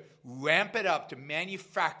order to ramp it up, to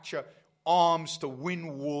manufacture arms to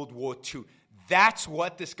win World War II. That's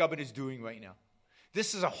what this government is doing right now.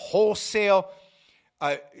 This is a wholesale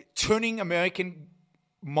turning American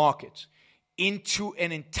markets into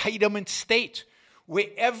an entitlement state where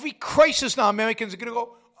every crisis now Americans are going to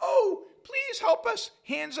go, oh, please help us.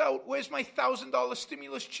 Hands out. Where's my $1,000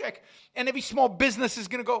 stimulus check? And every small business is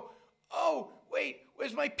going to go, oh, wait,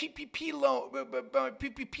 where's my PPP loan, my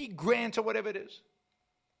PPP grant or whatever it is?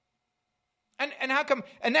 And how come,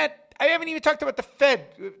 and that, I haven't even talked about the Fed,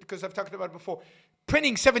 because I've talked about it before,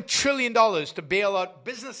 printing $7 trillion to bail out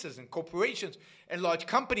businesses and corporations and large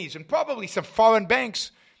companies and probably some foreign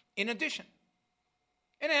banks in addition.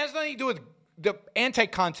 And it has nothing to do with the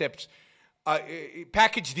anti-concepts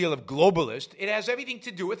package deal of globalist. It has everything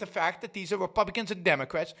to do with the fact that these are Republicans and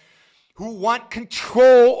Democrats who want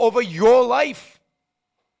control over your life.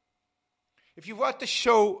 If you watch the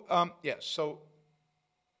show, and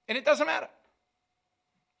it doesn't matter.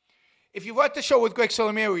 If you watch the show with Greg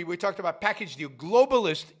Salameri, we talked about package deal.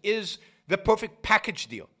 Globalist is the perfect package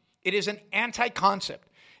deal. It is an anti-concept.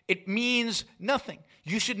 It means nothing.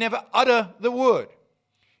 You should never utter the word.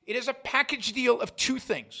 It is a package deal of two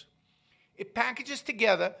things. It packages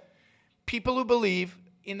together people who believe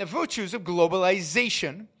in the virtues of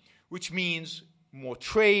globalization, which means more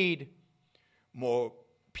trade, more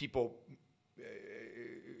people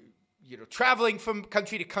traveling from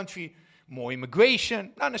country to country, more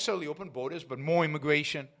immigration, not necessarily open borders, but more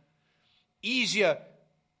immigration, easier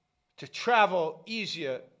to travel,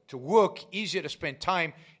 easier to work, easier to spend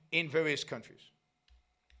time in various countries.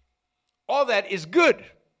 All that is good.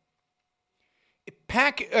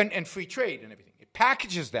 And free trade and everything. It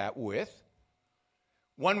packages that with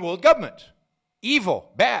one world government.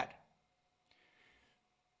 Evil, bad.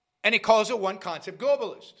 And it calls it one concept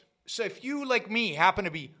globalist. So if you, like me, happen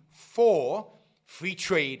to be for free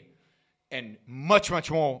trade and much, much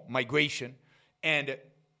more migration, and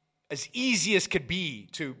as easy as could be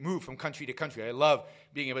to move from country to country. I love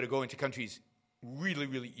being able to go into countries really,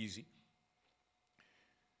 really easy.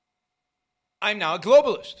 I'm now a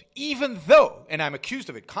globalist, even though, and I'm accused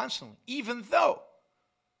of it constantly, even though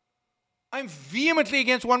I'm vehemently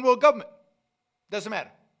against one world government. Doesn't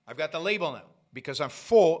matter. I've got the label now because I'm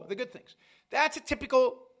for the good things. That's a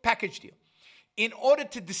typical package deal. In order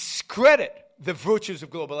to discredit the virtues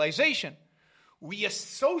of globalization, we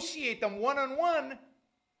associate them one-on-one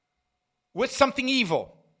with something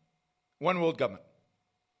evil, one world government.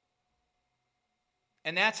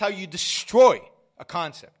 And that's how you destroy a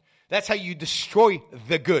concept. That's how you destroy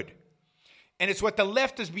the good. And it's what the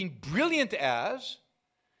left has been brilliant as,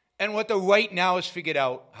 and what the right now has figured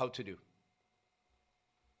out how to do.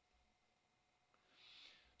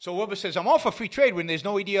 So Wilbur says, I'm all for free trade when there's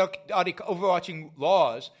no idiotic overarching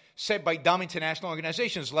laws set by dumb international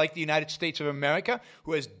organizations like the United States of America,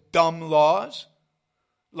 who has dumb laws,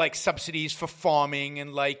 like subsidies for farming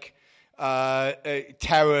and like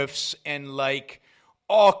tariffs and like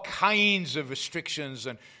all kinds of restrictions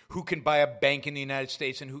on who can buy a bank in the United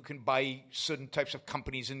States and who can buy certain types of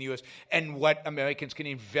companies in the U.S. and what Americans can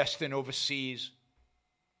invest in overseas.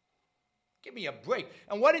 Give me a break.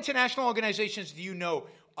 And what international organizations do you know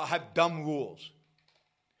have dumb rules?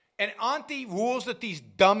 And aren't the rules that these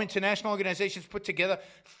dumb international organizations put together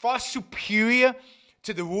far superior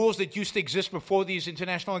to the rules that used to exist before these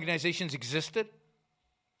international organizations existed?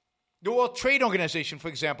 The World Trade Organization, for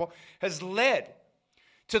example, has led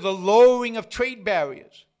to the lowering of trade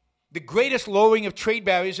barriers, the greatest lowering of trade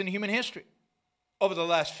barriers in human history over the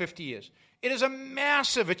last 50 years. It is a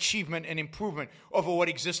massive achievement and improvement over what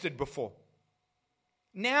existed before.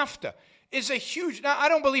 NAFTA is a huge. Now, I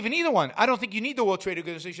don't believe in either one. I don't think you need the World Trade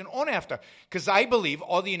Organization or NAFTA, because I believe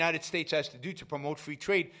all the United States has to do to promote free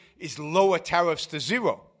trade is lower tariffs to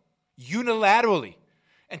zero, unilaterally,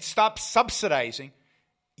 and stop subsidizing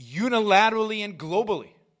unilaterally and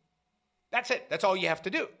globally. That's it. That's all you have to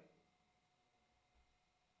do.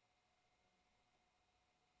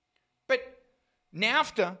 But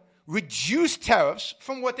NAFTA reduced tariffs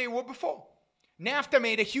from what they were before. NAFTA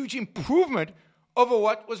made a huge improvement over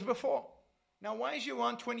what was before. Now, why is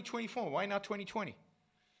Iran 2024? Why not 2020?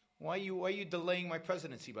 Why are you delaying my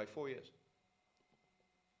presidency by 4 years?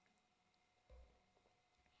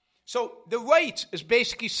 So the right is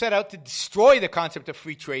basically set out to destroy the concept of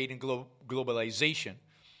free trade and globalization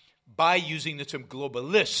by using the term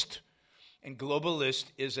globalist. And globalist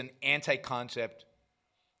is an anti-concept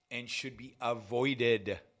and should be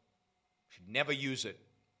avoided. Should never use it.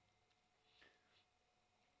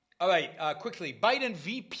 All right, quickly. Biden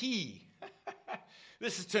VP.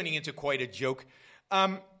 This is turning into quite a joke.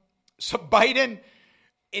 So Biden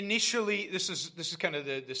initially, this is kind of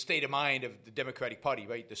the state of mind of the Democratic Party,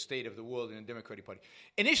 right? The state of the world in the Democratic Party.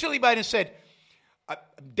 Initially, Biden said, I'm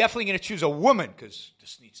definitely going to choose a woman because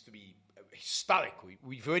this needs to be historic.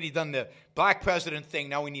 We've already done the black president thing.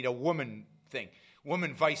 Now we need a woman thing,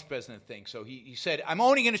 woman vice president thing. So he said, I'm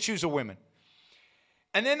only going to choose a woman.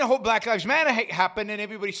 And then the whole Black Lives Matter happened, and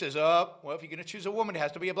everybody says, oh, well, if you're going to choose a woman, it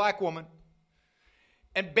has to be a black woman.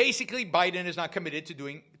 And basically, Biden is not committed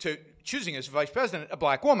to choosing as vice president a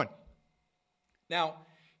black woman. Now,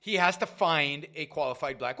 he has to find a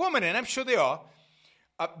qualified black woman, and I'm sure there are,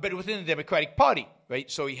 but within the Democratic Party,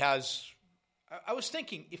 right? So he has. I was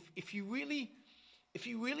thinking, if you really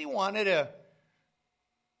wanted to,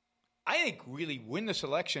 I think, really win this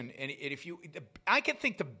election, and I can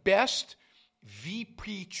think the best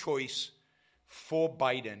VP choice for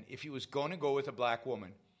Biden if he was going to go with a black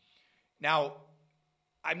woman. Now,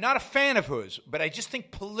 I'm not a fan of hers, but I just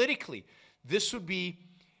think politically this would be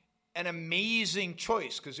an amazing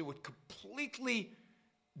choice because it would completely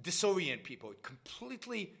disorient people, it would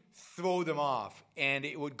completely throw them off, and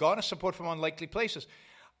it would garner support from unlikely places.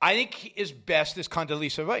 I think his best is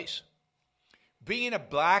Condoleezza Rice, being a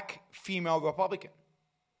black female Republican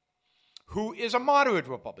who is a moderate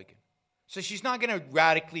Republican. So she's not going to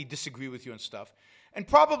radically disagree with you on stuff and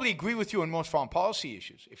probably agree with you on most foreign policy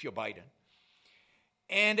issues if you're Biden.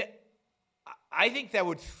 And I think that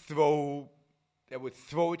would throw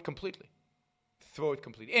it completely. Throw it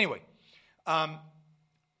completely. Anyway, I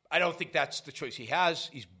don't think that's the choice he has.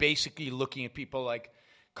 He's basically looking at people like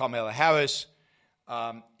Kamala Harris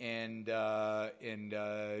and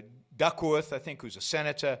Duckworth, I think, who's a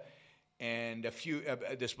senator, and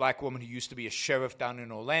this black woman who used to be a sheriff down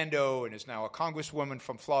in Orlando and is now a congresswoman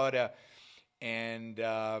from Florida. And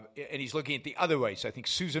he's looking at the other Rice. I think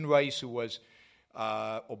Susan Rice, who was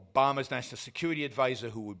Obama's national security advisor,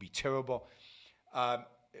 who would be terrible.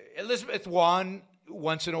 Elizabeth Warren,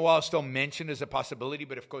 once in a while, still mentioned as a possibility,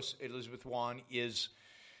 but of course, Elizabeth Warren is,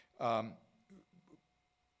 I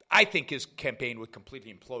think his campaign would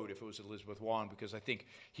completely implode if it was Elizabeth Warren, because I think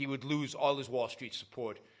he would lose all his Wall Street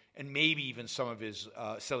support and maybe even some of his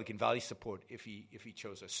Silicon Valley support if he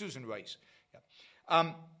chose her. Susan Rice.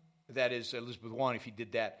 Yeah. That is Elizabeth Warren if he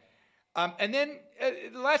did that. And then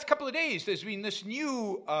the last couple of days, there's been this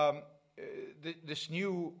new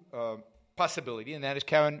possibility, and that is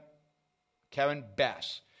Karen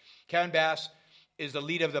Bass. Karen Bass is the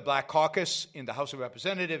leader of the Black Caucus in the House of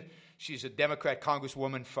Representatives. She's a Democrat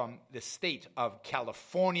congresswoman from the state of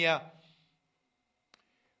California.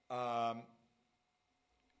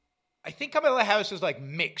 I think Kamala Harris is like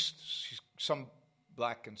mixed. She's some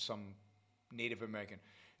black and some Native American.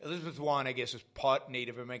 Elizabeth Warren, I guess, is part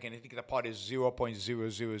Native American. I think the part is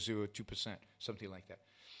 0.0002%, something like that.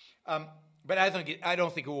 But I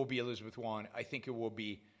don't think it will be Elizabeth Warren. I think it will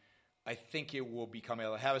be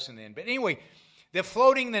Kamala Harris in the end. But anyway, they're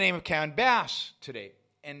floating the name of Karen Bass today,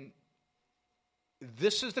 and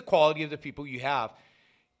this is the quality of the people you have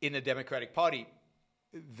in the Democratic Party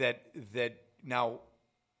that now,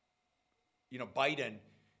 Biden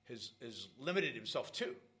has limited himself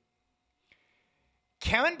to.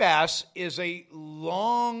 Karen Bass is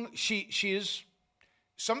she is,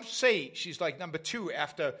 some say she's like number 2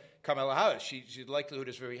 after Kamala Harris. The likelihood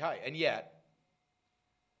is very high. And yet,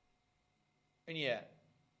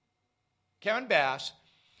 Karen Bass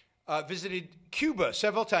visited Cuba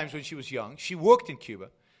several times when she was young. She worked in Cuba.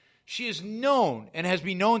 She is known and has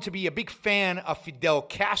been known to be a big fan of Fidel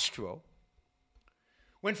Castro.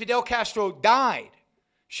 When Fidel Castro died,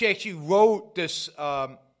 she actually wrote this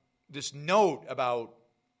note about,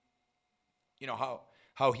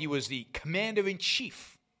 how he was the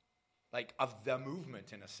commander-in-chief like of the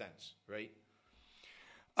movement in a sense, right?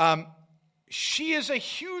 She is a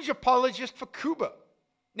huge apologist for Cuba.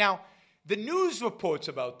 Now, the news reports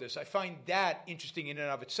about this, I find that interesting in and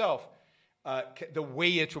of itself, the way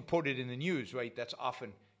it's reported in the news, right? That's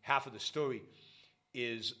often half of the story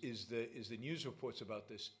is the news reports about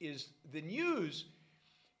this. Is the news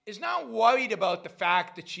is not worried about the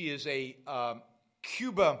fact that she is a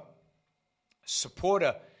Cuba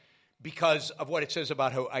supporter because of what it says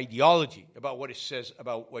about her ideology, about what it says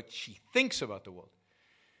about what she thinks about the world.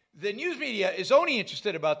 The news media is only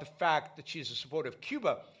interested about the fact that she is a supporter of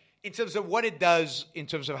Cuba in terms of what it does, in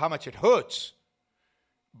terms of how much it hurts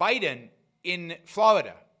Biden in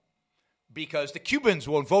Florida, because the Cubans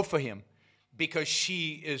won't vote for him because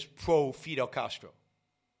she is pro-Fidel Castro.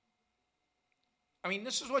 I mean,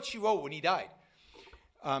 this is what she wrote when he died.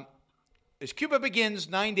 As Cuba begins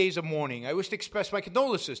 9 days of mourning, I wish to express my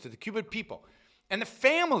condolences to the Cuban people and the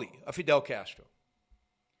family of Fidel Castro.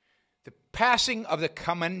 The passing of the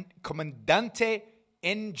Comandante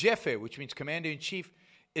en Jefe, which means Commander-in-Chief,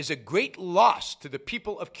 is a great loss to the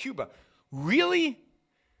people of Cuba. Really?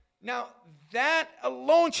 Now, that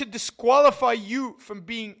alone should disqualify you from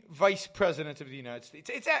being Vice President of the United States.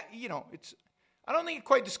 I don't think it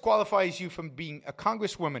quite disqualifies you from being a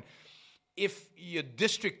Congresswoman if your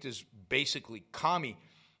district is basically commie,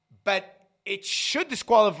 but it should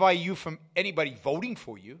disqualify you from anybody voting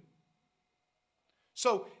for you.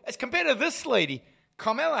 So, as compared to this lady,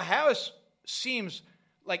 Kamala Harris seems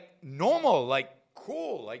like normal, like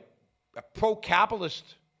cool, like a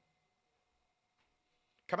pro-capitalist.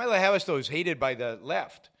 Kamala Harris, though, is hated by the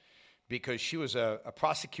left because she was a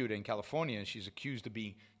prosecutor in California and she's accused of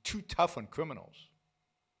being too tough on criminals.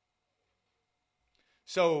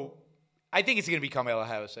 So I think it's going to be Kamala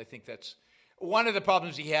Harris. I think that's one of the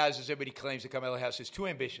problems he has is everybody claims that Kamala Harris is too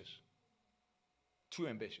ambitious. Too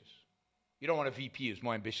ambitious. You don't want a VP who's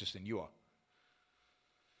more ambitious than you are.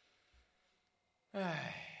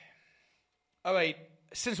 All right,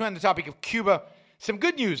 since we're on the topic of Cuba, some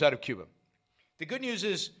good news out of Cuba. The good news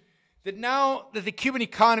is that now that the Cuban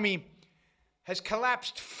economy has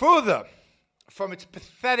collapsed further from its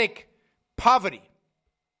pathetic poverty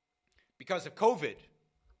because of COVID,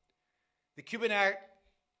 the Cuban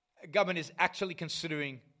government is actually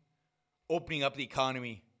considering opening up the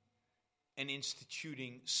economy and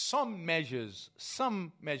instituting some measures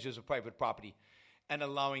of private property and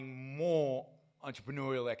allowing more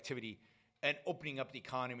entrepreneurial activity and opening up the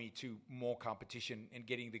economy to more competition and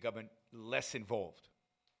getting the government less involved.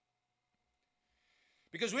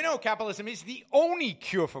 Because we know capitalism is the only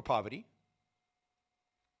cure for poverty,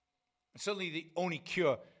 and certainly the only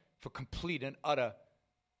cure for complete and utter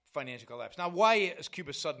financial collapse. Now, why has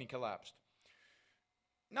Cuba suddenly collapsed?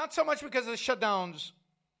 Not so much because of the shutdowns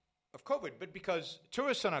of COVID, but because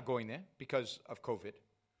tourists are not going there because of COVID.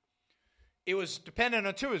 It was dependent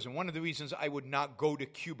on tourism. One of the reasons I would not go to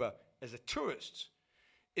Cuba as a tourist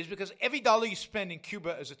is because every dollar you spend in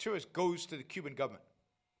Cuba as a tourist goes to the Cuban government,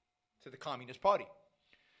 to the Communist Party.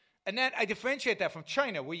 And that I differentiate that from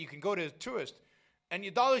China, where you can go to a tourist and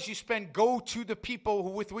your dollars you spend go to the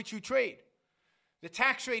people with which you trade. The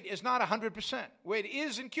tax rate is not 100%, where it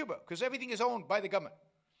is in Cuba, because everything is owned by the government.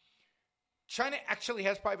 China actually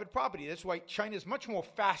has private property. That's why China is much more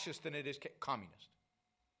fascist than it is communist.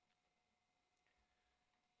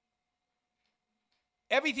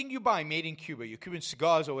 Everything you buy made in Cuba, your Cuban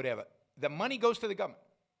cigars or whatever, the money goes to the government.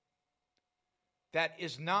 That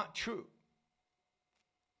is not true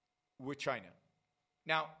with China.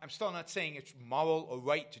 Now, I'm still not saying it's moral or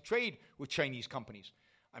right to trade with Chinese companies.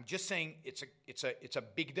 I'm just saying it's a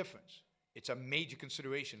big difference. It's a major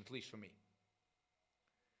consideration, at least for me.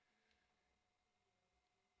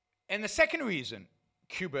 And the second reason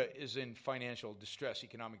Cuba is in financial distress,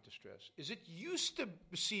 economic distress, is it used to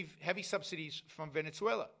receive heavy subsidies from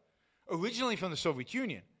Venezuela, originally from the Soviet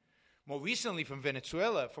Union, more recently from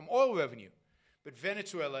Venezuela, from oil revenue. But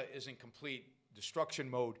Venezuela is in complete destruction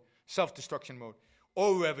mode, self-destruction mode.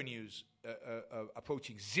 Oil revenues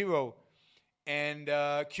approaching zero, and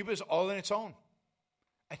Cuba is all on its own.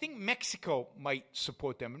 I think Mexico might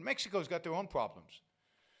support them, and Mexico's got their own problems.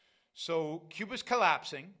 So Cuba's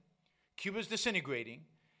collapsing, Cuba's disintegrating,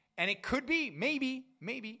 and it could be,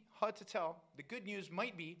 maybe, hard to tell. The good news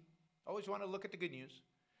might be, I always want to look at the good news,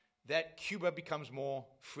 that Cuba becomes more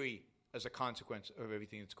free as a consequence of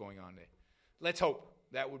everything that's going on there. Let's hope.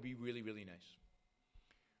 That would be really, really nice.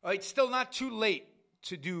 All right, still not too late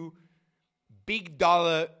to do big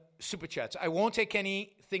dollar super chats. I won't take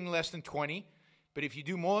anything less than 20, but if you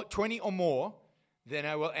do 20 or more, then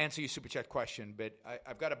I will answer your super chat question. But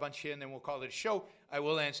I've got a bunch here, and then we'll call it a show. I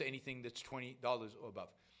will answer anything that's $20 or above.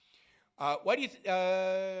 Why do you?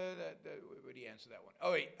 Where do you answer that one?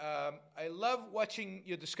 Oh wait, I love watching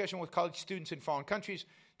your discussion with college students in foreign countries.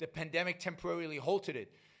 The pandemic temporarily halted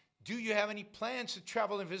it. Do you have any plans to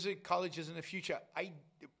travel and visit colleges in the future?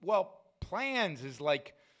 Plans is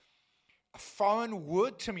like a foreign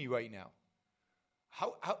word to me right now.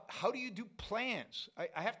 How do you do plans?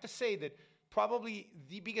 I have to say that probably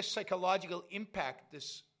the biggest psychological impact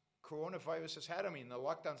this coronavirus has had on me and the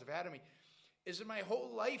lockdowns have had on me is that my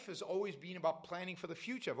whole life has always been about planning for the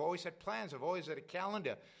future. I've always had plans. I've always had a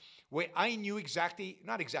calendar where I knew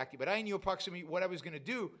not exactly, but I knew approximately what I was going to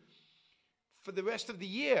do for the rest of the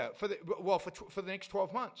year, for the next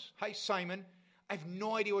 12 months. Hi, Simon. I have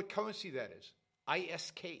no idea what currency that is.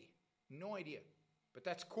 ISK. No idea. But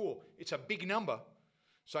that's cool. It's a big number,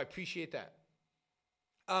 so I appreciate that.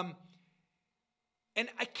 And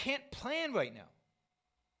I can't plan right now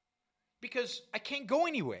because I can't go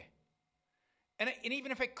anywhere. And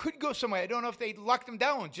even if I could go somewhere, I don't know if they'd lock them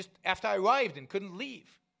down just after I arrived and couldn't leave.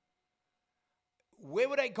 Where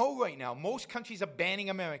would I go right now? Most countries are banning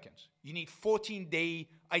Americans. You need 14-day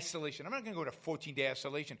isolation. I'm not going to go to 14-day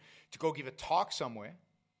isolation to go give a talk somewhere.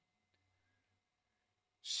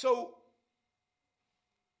 So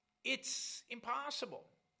it's impossible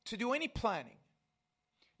to do any planning.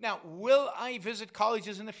 Now, will I visit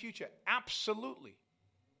colleges in the future? Absolutely.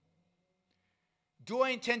 Do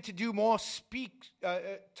I intend to do more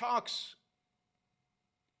talks?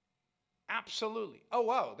 Absolutely. Oh,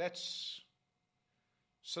 wow, that's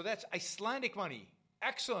Icelandic money.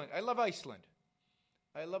 Excellent. I love Iceland.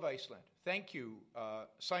 Thank you,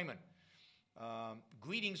 Simon.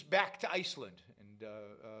 Greetings back to Iceland and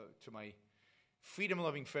to my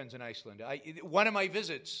freedom-loving friends in Iceland. One of my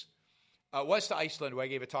visits was to Iceland, where I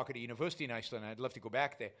gave a talk at a university in Iceland. I'd love to go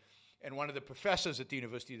back there. And one of the professors at the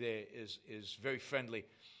university there is very friendly.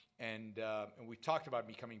 And we talked about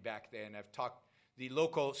me coming back there. And the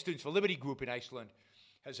local Students for Liberty group in Iceland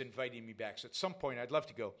has invited me back. So at some point, I'd love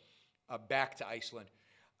to go back to Iceland.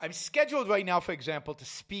 I'm scheduled right now, for example, to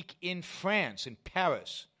speak in France, in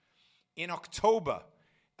Paris, in October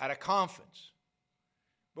at a conference.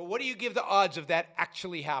 But what do you give the odds of that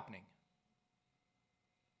actually happening?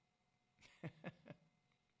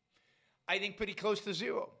 I think pretty close to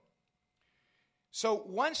zero. So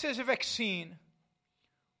once there's a vaccine,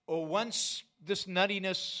 or once this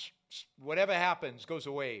nuttiness, whatever happens, goes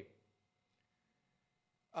away,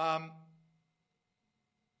 I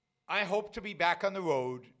hope to be back on the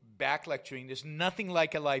road, back lecturing. There's nothing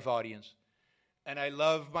like a live audience. And I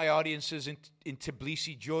love my audiences in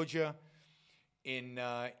Tbilisi, Georgia, in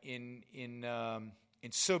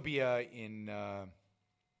Serbia, in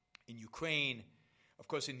Ukraine, of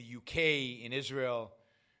course in the UK, in Israel,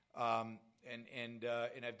 and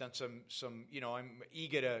I've done some. I'm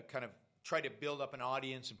eager to kind of try to build up an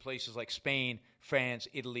audience in places like Spain, France,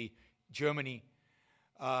 Italy, Germany.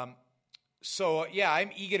 So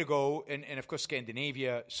I'm eager to go, and of course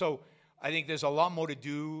Scandinavia. So I think there's a lot more to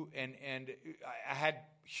do, and I had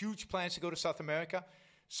huge plans to go to South America.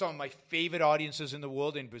 Some of my favorite audiences in the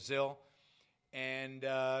world in Brazil, and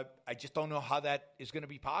I just don't know how that is going to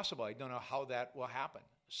be possible. I don't know how that will happen.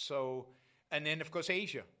 So, and then of course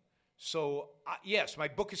Asia. So yes, my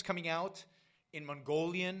book is coming out in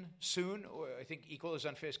Mongolian soon. Or I think Equal is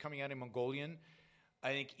Unfair is coming out in Mongolian.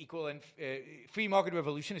 I think Equal and Free Market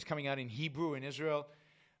Revolution is coming out in Hebrew in Israel.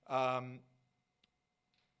 There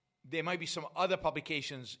might be some other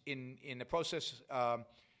publications in the process,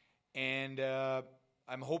 and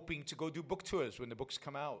I'm hoping to go do book tours when the books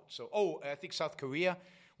come out. So, I think South Korea.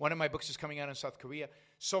 One of my books is coming out in South Korea.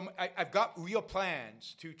 So I've got real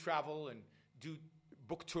plans to travel and do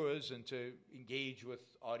book tours and to engage with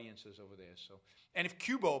audiences over there. So, and if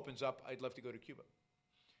Cuba opens up, I'd love to go to Cuba.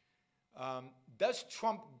 Does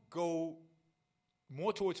Trump go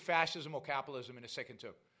more towards fascism or capitalism in a second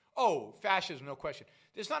term? Oh, fascism, no question.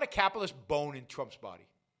 There's not a capitalist bone in Trump's body.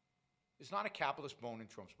 There's not a capitalist bone in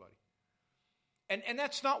Trump's body. And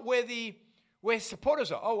that's not where his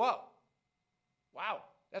supporters are. Oh, wow. Wow,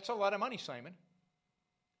 that's a lot of money, Simon.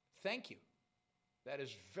 Thank you. That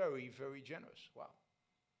is very, very generous. Wow.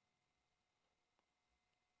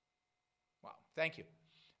 Wow, thank you.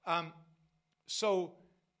 So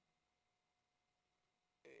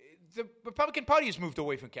the Republican Party has moved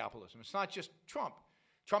away from capitalism. It's not just Trump.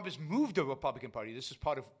 Trump has moved the Republican Party. This is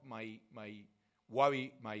part of my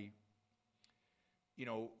worry,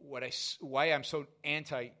 why I'm so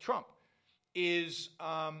anti-Trump is,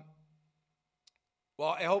 I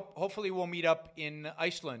hopefully we'll meet up in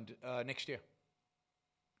Iceland next year.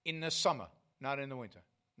 In the summer, not in the winter.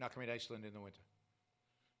 Not coming to Iceland in the winter.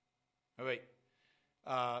 All right.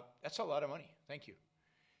 That's a lot of money. Thank you.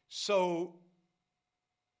 So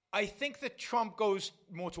I think that Trump goes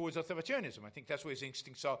more towards authoritarianism. I think that's where his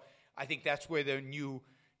instincts are. I think that's where the new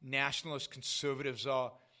nationalist conservatives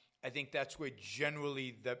are. I think that's where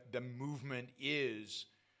generally the movement is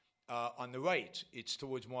on the right. It's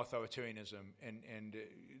towards more authoritarianism. And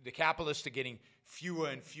the capitalists are getting fewer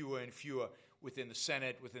and fewer and fewer within the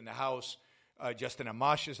Senate, within the House. Justin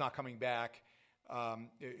Amash is not coming back. A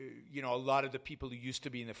lot of the people who used to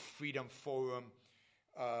be in the Freedom Forum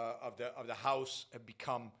of the House have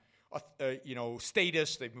become,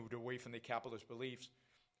 statists. They've moved away from their capitalist beliefs.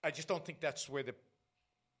 I just don't think that's where the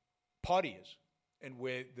party is and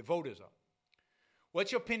where the voters are.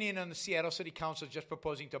 What's your opinion on the Seattle City Council just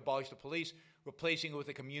proposing to abolish the police, replacing it with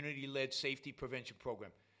a community-led safety prevention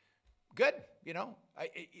program? Good.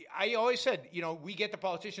 I always said, we get the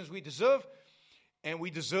politicians we deserve, and we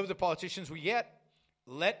deserve the politicians we get.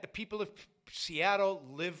 Let the people of Seattle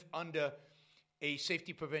live under a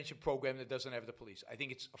safety prevention program that doesn't have the police. I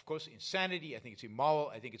think it's, of course, insanity. I think it's immoral.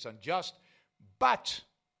 I think it's unjust. But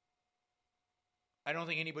I don't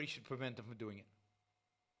think anybody should prevent them from doing it.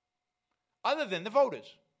 Other than the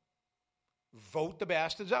voters. Vote the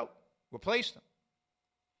bastards out. Replace them.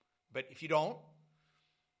 But if you don't,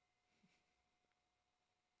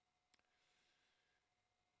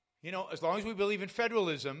 as long as we believe in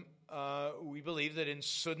federalism, we believe that in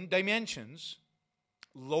certain dimensions,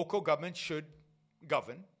 local government should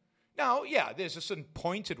govern. Now, there's a certain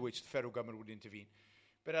point at which the federal government would intervene.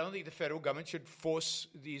 But I don't think the federal government should force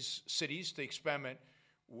these cities to experiment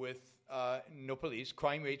with no police.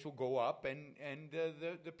 Crime rates will go up, and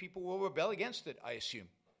the people will rebel against it, I assume.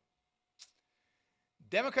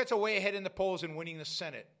 Democrats are way ahead in the polls in winning the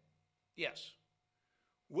Senate. Yes.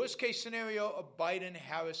 Worst case scenario of Biden,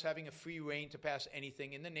 Harris having a free reign to pass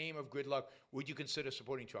anything in the name of gridlock, would you consider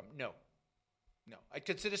supporting Trump? No. I'd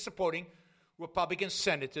consider supporting Republican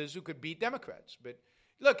senators who could beat Democrats. But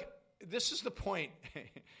look, this is the point,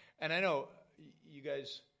 and I know you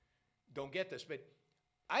guys don't get this, but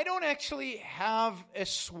I don't actually have a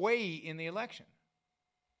sway in the election.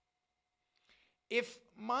 If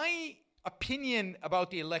my opinion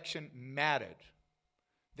about the election mattered,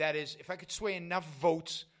 that is, if I could sway enough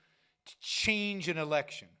votes to change an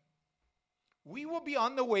election, we will be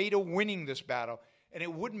on the way to winning this battle, and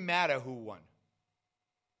it wouldn't matter who won.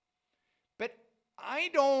 But I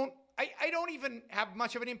don't even have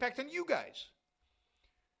much of an impact on you guys,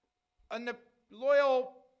 on the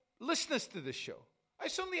loyal listeners to this show. I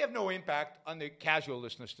certainly have no impact on the casual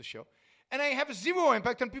listeners to the show, and I have zero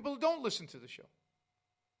impact on people who don't listen to the show.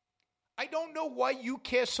 I don't know why you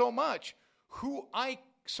care so much who I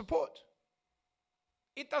support.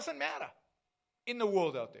 It doesn't matter in the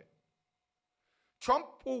world out there. Trump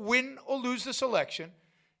will win or lose this election,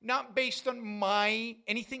 not based on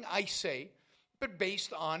anything I say, but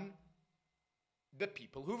based on the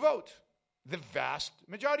people who vote. The vast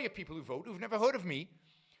majority of people who vote, who've never heard of me,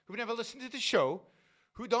 who've never listened to the show,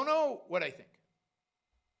 who don't know what I think.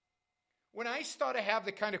 When I start to have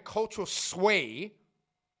the kind of cultural sway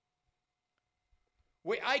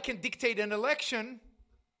where I can dictate an election,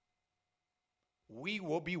 we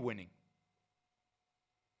will be winning.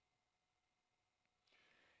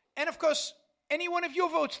 And of course, any one of your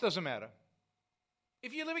votes doesn't matter.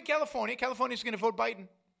 If you live in California, California's going to vote Biden.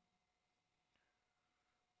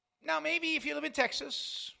 Now, maybe if you live in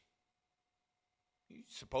Texas, you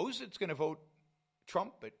suppose it's going to vote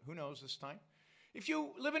Trump, but who knows this time. If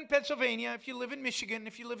you live in Pennsylvania, if you live in Michigan,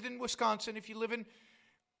 if you lived in Wisconsin, if you live in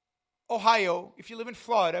Ohio, if you live in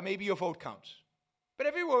Florida, maybe your vote counts. But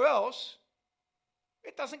everywhere else,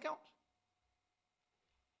 it doesn't count.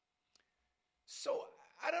 So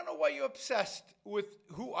I don't know why you're obsessed with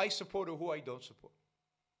who I support or who I don't support.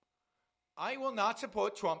 I will not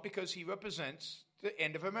support Trump because he represents the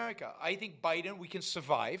end of America. I think Biden, we can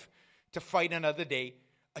survive to fight another day.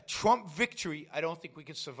 A Trump victory, I don't think we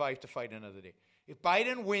can survive to fight another day. If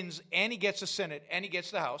Biden wins and he gets the Senate and he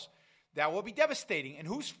gets the House, that will be devastating. And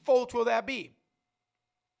whose fault will that be?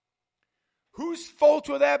 Whose fault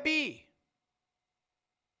will that be?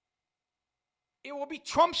 It will be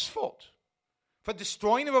Trump's fault for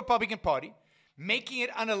destroying the Republican Party, making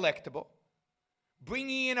it unelectable,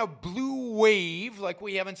 bringing in a blue wave like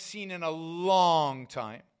we haven't seen in a long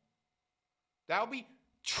time. That will be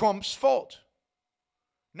Trump's fault.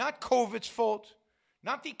 Not COVID's fault,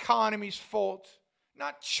 not the economy's fault,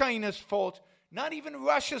 not China's fault, not even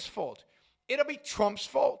Russia's fault. It'll be Trump's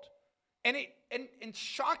fault. And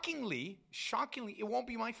shockingly, it won't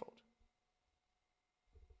be my fault.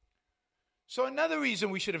 So another reason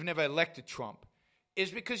we should have never elected Trump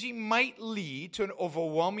is because he might lead to an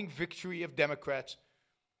overwhelming victory of Democrats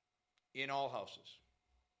in all houses.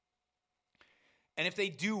 And if they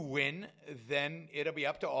do win, then it'll be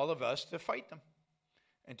up to all of us to fight them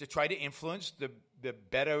and to try to influence the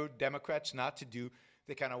better Democrats not to do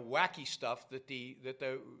the kind of wacky stuff that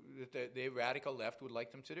the radical left would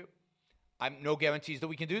like them to do. I'm no guarantees that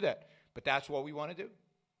we can do that, but that's what we want to do.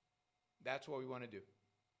 That's what we want to do.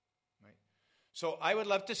 Right? So I would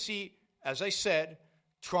love to see, as I said,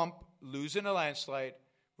 Trump lose in a landslide,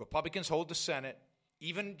 Republicans hold the Senate,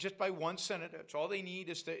 even just by one senator. It's all they need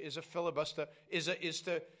is a filibuster, is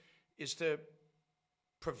to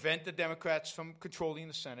prevent the Democrats from controlling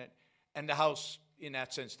the Senate, and the House, in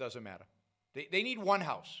that sense, doesn't matter. They need one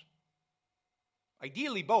House.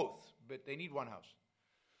 Ideally both, but they need one House.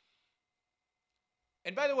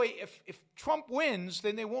 And by the way, if Trump wins,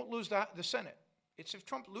 then they won't lose the Senate. It's if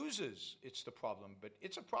Trump loses, it's the problem. But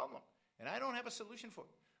it's a problem, and I don't have a solution for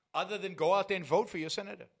it, other than go out there and vote for your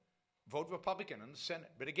senator. Vote Republican in the Senate.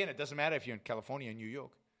 But again, it doesn't matter if you're in California or New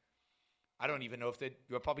York. I don't even know if the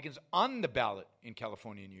Republicans on the ballot in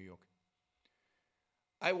California and New York.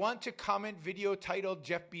 I want to comment video titled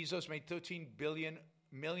Jeff Bezos made $13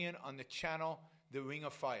 million on the channel The Ring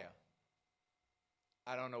of Fire.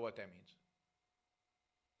 I don't know what that means.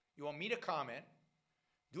 You want me to comment,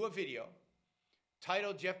 do a video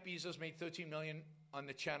titled Jeff Bezos made $13 million on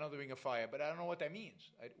the channel The Ring of Fire, but I don't know what that means.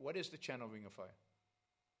 What is the channel Ring of Fire?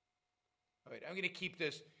 All right, I'm going to keep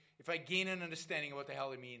this. If I gain an understanding of what the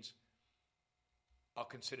hell it means, I'll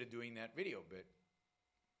consider doing that video, but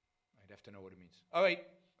I'd have to know what it means. All right.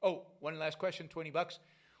 Oh, one last question, $20.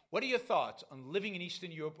 What are your thoughts on living in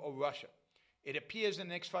Eastern Europe or Russia? It appears in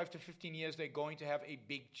the next 5 to 15 years they're going to have a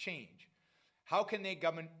big change. How can their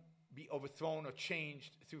government be overthrown or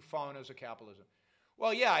changed through foreigners or capitalism?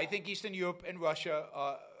 Well, yeah, I think Eastern Europe and Russia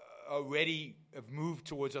already have moved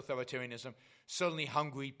towards authoritarianism. Certainly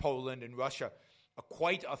Hungary, Poland, and Russia are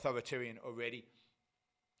quite authoritarian already.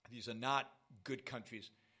 These are not good countries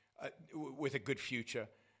with a good future.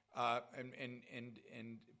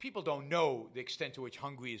 And people don't know the extent to which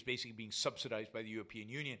Hungary is basically being subsidized by the European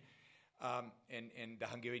Union, and the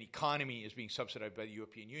Hungarian economy is being subsidized by the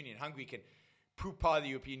European Union. Hungary can prove part of the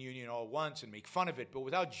European Union all at once and make fun of it, but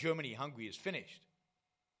without Germany, Hungary is finished.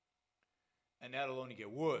 And that'll only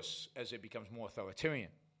get worse as it becomes more authoritarian.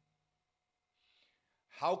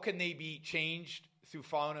 How can they be changed through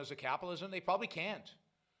foreigners or capitalism? They probably can't.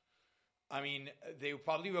 I mean, they will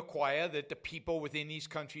probably require that the people within these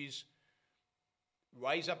countries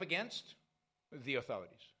rise up against the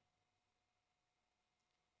authorities.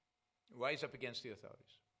 Rise up against the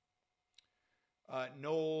authorities.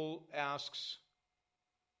 Noel asks,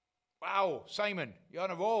 wow, Simon, you're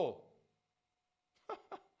on a roll.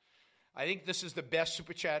 I think this is the best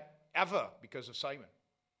super chat ever because of Simon.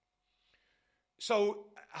 So,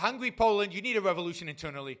 Hungary, Poland, you need a revolution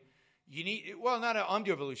internally. You need, well, not an armed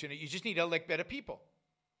revolution. You just need to elect better people.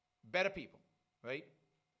 Better people, right?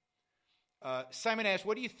 Simon asks,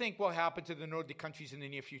 what do you think will happen to the Nordic countries in the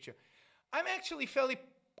near future? I'm actually fairly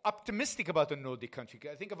optimistic about the Nordic countries.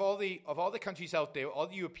 I think of all the countries out there, all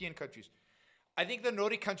the European countries, I think the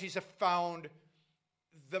Nordic countries have found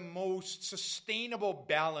the most sustainable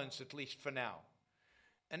balance, at least for now.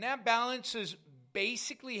 And that balance is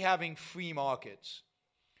basically having free markets,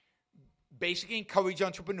 basically encourage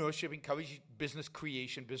entrepreneurship, encourage business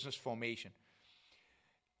creation, business formation.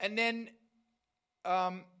 And then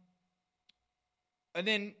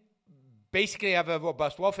basically have a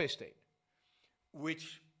robust welfare state,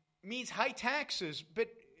 which means high taxes. But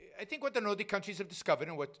I think what the Nordic countries have discovered,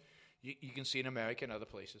 and what you can see in America and other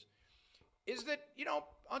places, is that,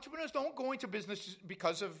 entrepreneurs don't go into business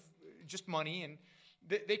because of just money, and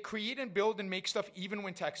they create and build and make stuff even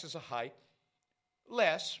when taxes are high.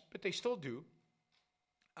 Less, but they still do.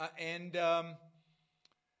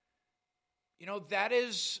 That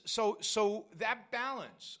is, so that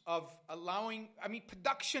balance of allowing,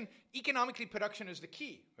 production, economically production is the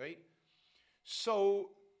key, right? So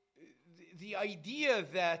the idea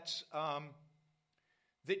that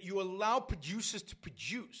you allow producers to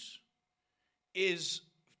produce is,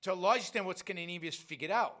 to a large extent, what Scandinavians figured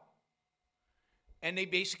out. And they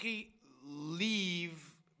basically leave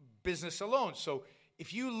business alone. So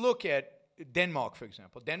if you look at Denmark, for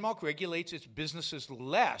example, Denmark regulates its businesses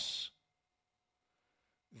less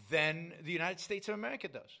than the United States of America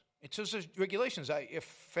does. In terms of regulations, a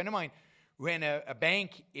friend of mine ran a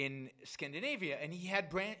bank in Scandinavia, and he had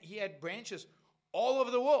branches all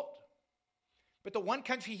over the world. But the one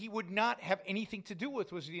country he would not have anything to do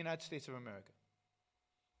with was the United States of America,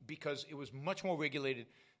 because it was much more regulated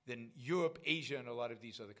than Europe, Asia, and a lot of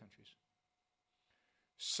these other countries.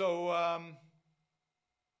 So,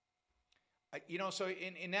 so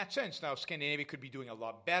in that sense, now Scandinavia could be doing a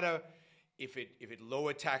lot better if it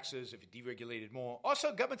lowered taxes, if it deregulated more.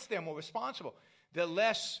 Also, governments there are more responsible. They're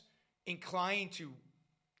less inclined to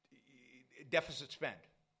deficit spend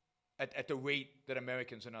at the rate that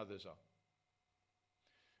Americans and others are.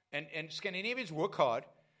 And Scandinavians work hard,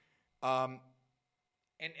 and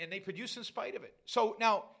they produce in spite of it. So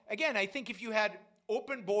now, again, I think if you had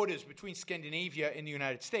open borders between Scandinavia and the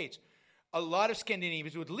United States, a lot of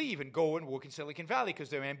Scandinavians would leave and go and work in Silicon Valley because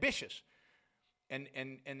they're ambitious and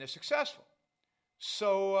they're successful.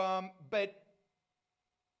 So, but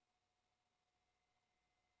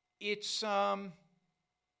it's the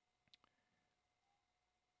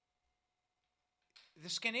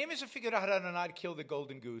Scandinavians have figured out how to not kill the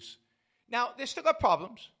golden goose. Now, they still got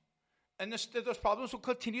problems, and those problems will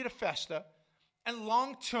continue to fester. And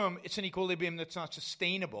long term, it's an equilibrium that's not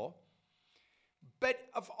sustainable. But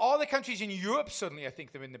of all the countries in Europe, certainly I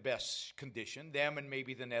think they're in the best condition, them and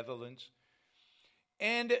maybe the Netherlands.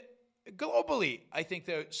 And globally, I think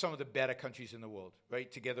they're some of the better countries in the world,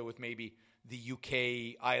 right? Together with maybe the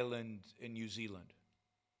UK, Ireland, and New Zealand.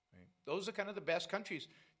 Right? Those are kind of the best countries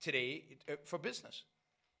today for business.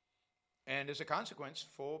 And as a consequence,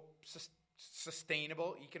 for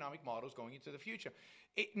sustainable economic models going into the future.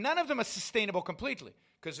 None of them are sustainable completely,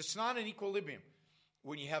 because it's not an equilibrium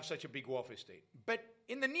when you have such a big welfare state. But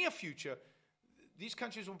in the near future, these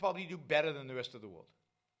countries will probably do better than the rest of the world.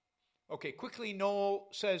 Okay, quickly, Noel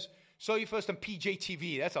says, saw you first on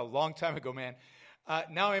PJTV. That's a long time ago, man.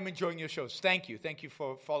 Now I'm enjoying your shows. Thank you. Thank you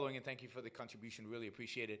for following, and thank you for the contribution. Really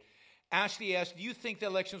appreciate it. Ashley asked, do you think the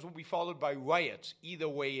elections will be followed by riots? Either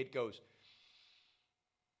way it goes.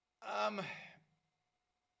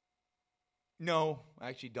 No, I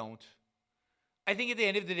actually don't. I think at the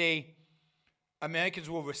end of the day, Americans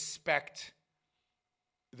will respect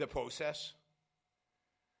the process.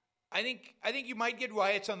 I think you might get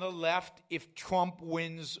riots on the left if Trump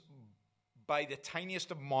wins by the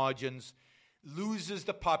tiniest of margins, loses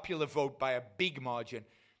the popular vote by a big margin,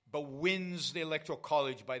 but wins the Electoral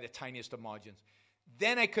College by the tiniest of margins.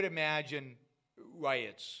 Then I could imagine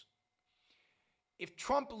riots. If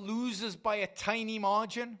Trump loses by a tiny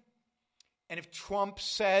margin, and if Trump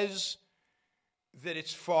says that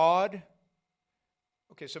it's fraud,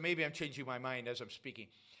 okay, so maybe I'm changing my mind as I'm speaking,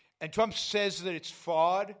 and Trump says that it's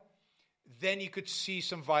fraud, then you could see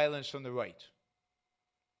some violence from the right.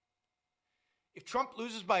 If Trump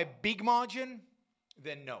loses by a big margin,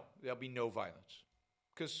 then no, there'll be no violence,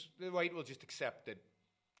 because the right will just accept that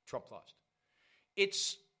Trump lost.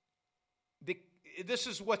 This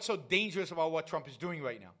is what's so dangerous about what Trump is doing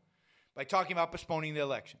right now, by talking about postponing the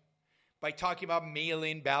election, by talking about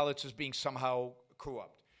mail-in ballots as being somehow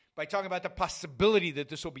corrupt, by talking about the possibility that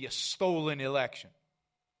this will be a stolen election.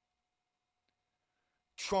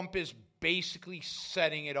 Trump is basically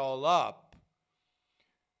setting it all up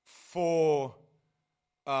for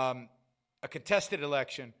a contested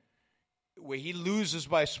election where he loses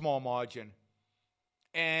by a small margin,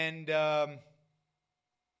 and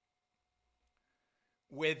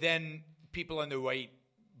where then people on the right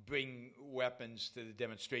bring weapons to the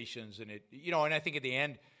demonstrations, and and I think at the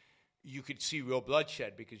end you could see real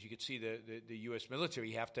bloodshed, because you could see the U.S.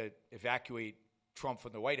 military have to evacuate Trump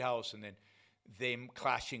from the White House, and then them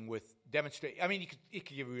clashing with demonstrators. I mean, it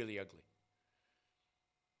could get really ugly.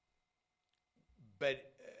 But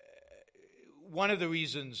one of the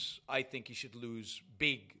reasons I think he should lose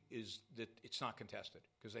big is that it's not contested,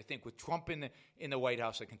 because I think with Trump in the White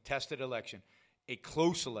House, a contested election, a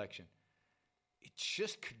close election, it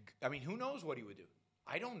just could, I mean, who knows what he would do?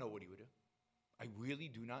 I don't know what he would do. I really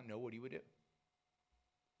do not know what he would do.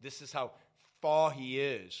 This is how far he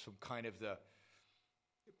is from kind of the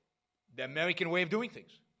American way of doing things.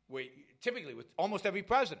 Where typically with almost every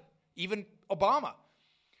president, even Obama,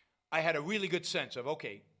 I had a really good sense of,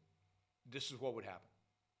 okay, this is what would happen.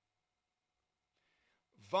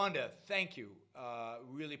 Vonda, thank you.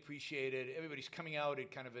 Really appreciate it. Everybody's coming out at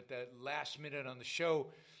kind of at the last minute on the show.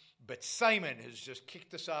 But Simon has just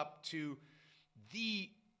kicked us up to the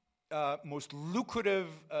most lucrative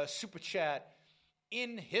super chat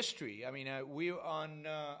in history. I mean, we're on,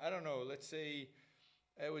 I don't know, let's say,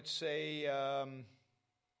 I would say, I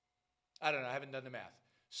don't know, I haven't done the math.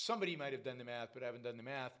 Somebody might have done the math, but I haven't done the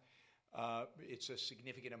math. It's a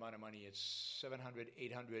significant amount of money. It's 700,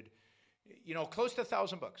 800, close to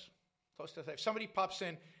 $1,000. Close to if somebody pops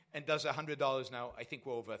in and does $100 now, I think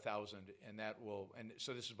we're over 1,000, and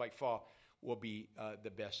so this is by far will be the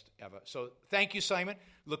best ever. So thank you, Simon.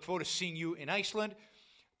 Look forward to seeing you in Iceland.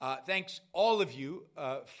 Thanks all of you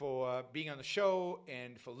for being on the show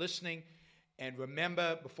and for listening. And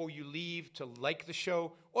remember, before you leave, to like the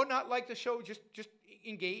show or not like the show, just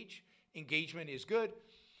engage. Engagement is good.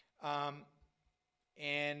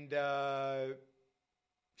 and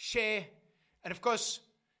share. And of course,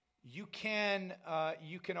 you can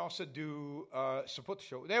also do support the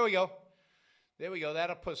show. There we go.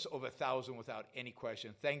 That'll put us over 1,000 without any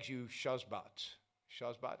question. Thank you, Shazbot.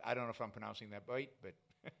 I don't know if I'm pronouncing that right, but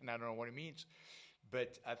and I don't know what it means.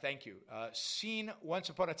 But thank you. Seen Once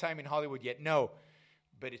Upon a Time in Hollywood yet? No,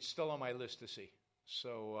 but it's still on my list to see.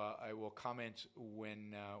 So I will comment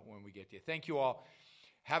when we get there. Thank you all.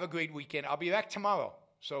 Have a great weekend. I'll be back tomorrow.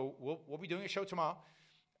 So we'll be doing a show tomorrow.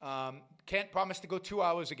 Can't promise to go 2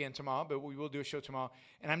 hours again tomorrow, but we will do a show tomorrow.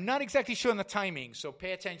 And I'm not exactly sure on the timing, so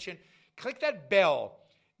pay attention. Click that bell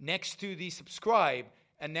next to the subscribe,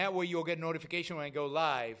 and that way you'll get a notification when I go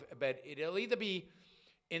live. But it'll either be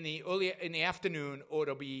in the afternoon or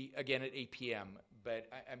it'll be again at 8 p.m. But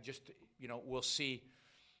I'm just, we'll see.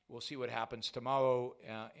 We'll see what happens tomorrow,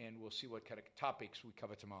 and we'll see what kind of topics we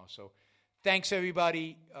cover tomorrow. So thanks,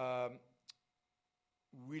 everybody.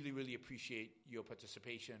 Really, really appreciate your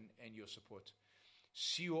participation and your support.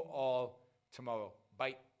 See you all tomorrow.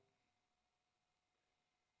 Bye.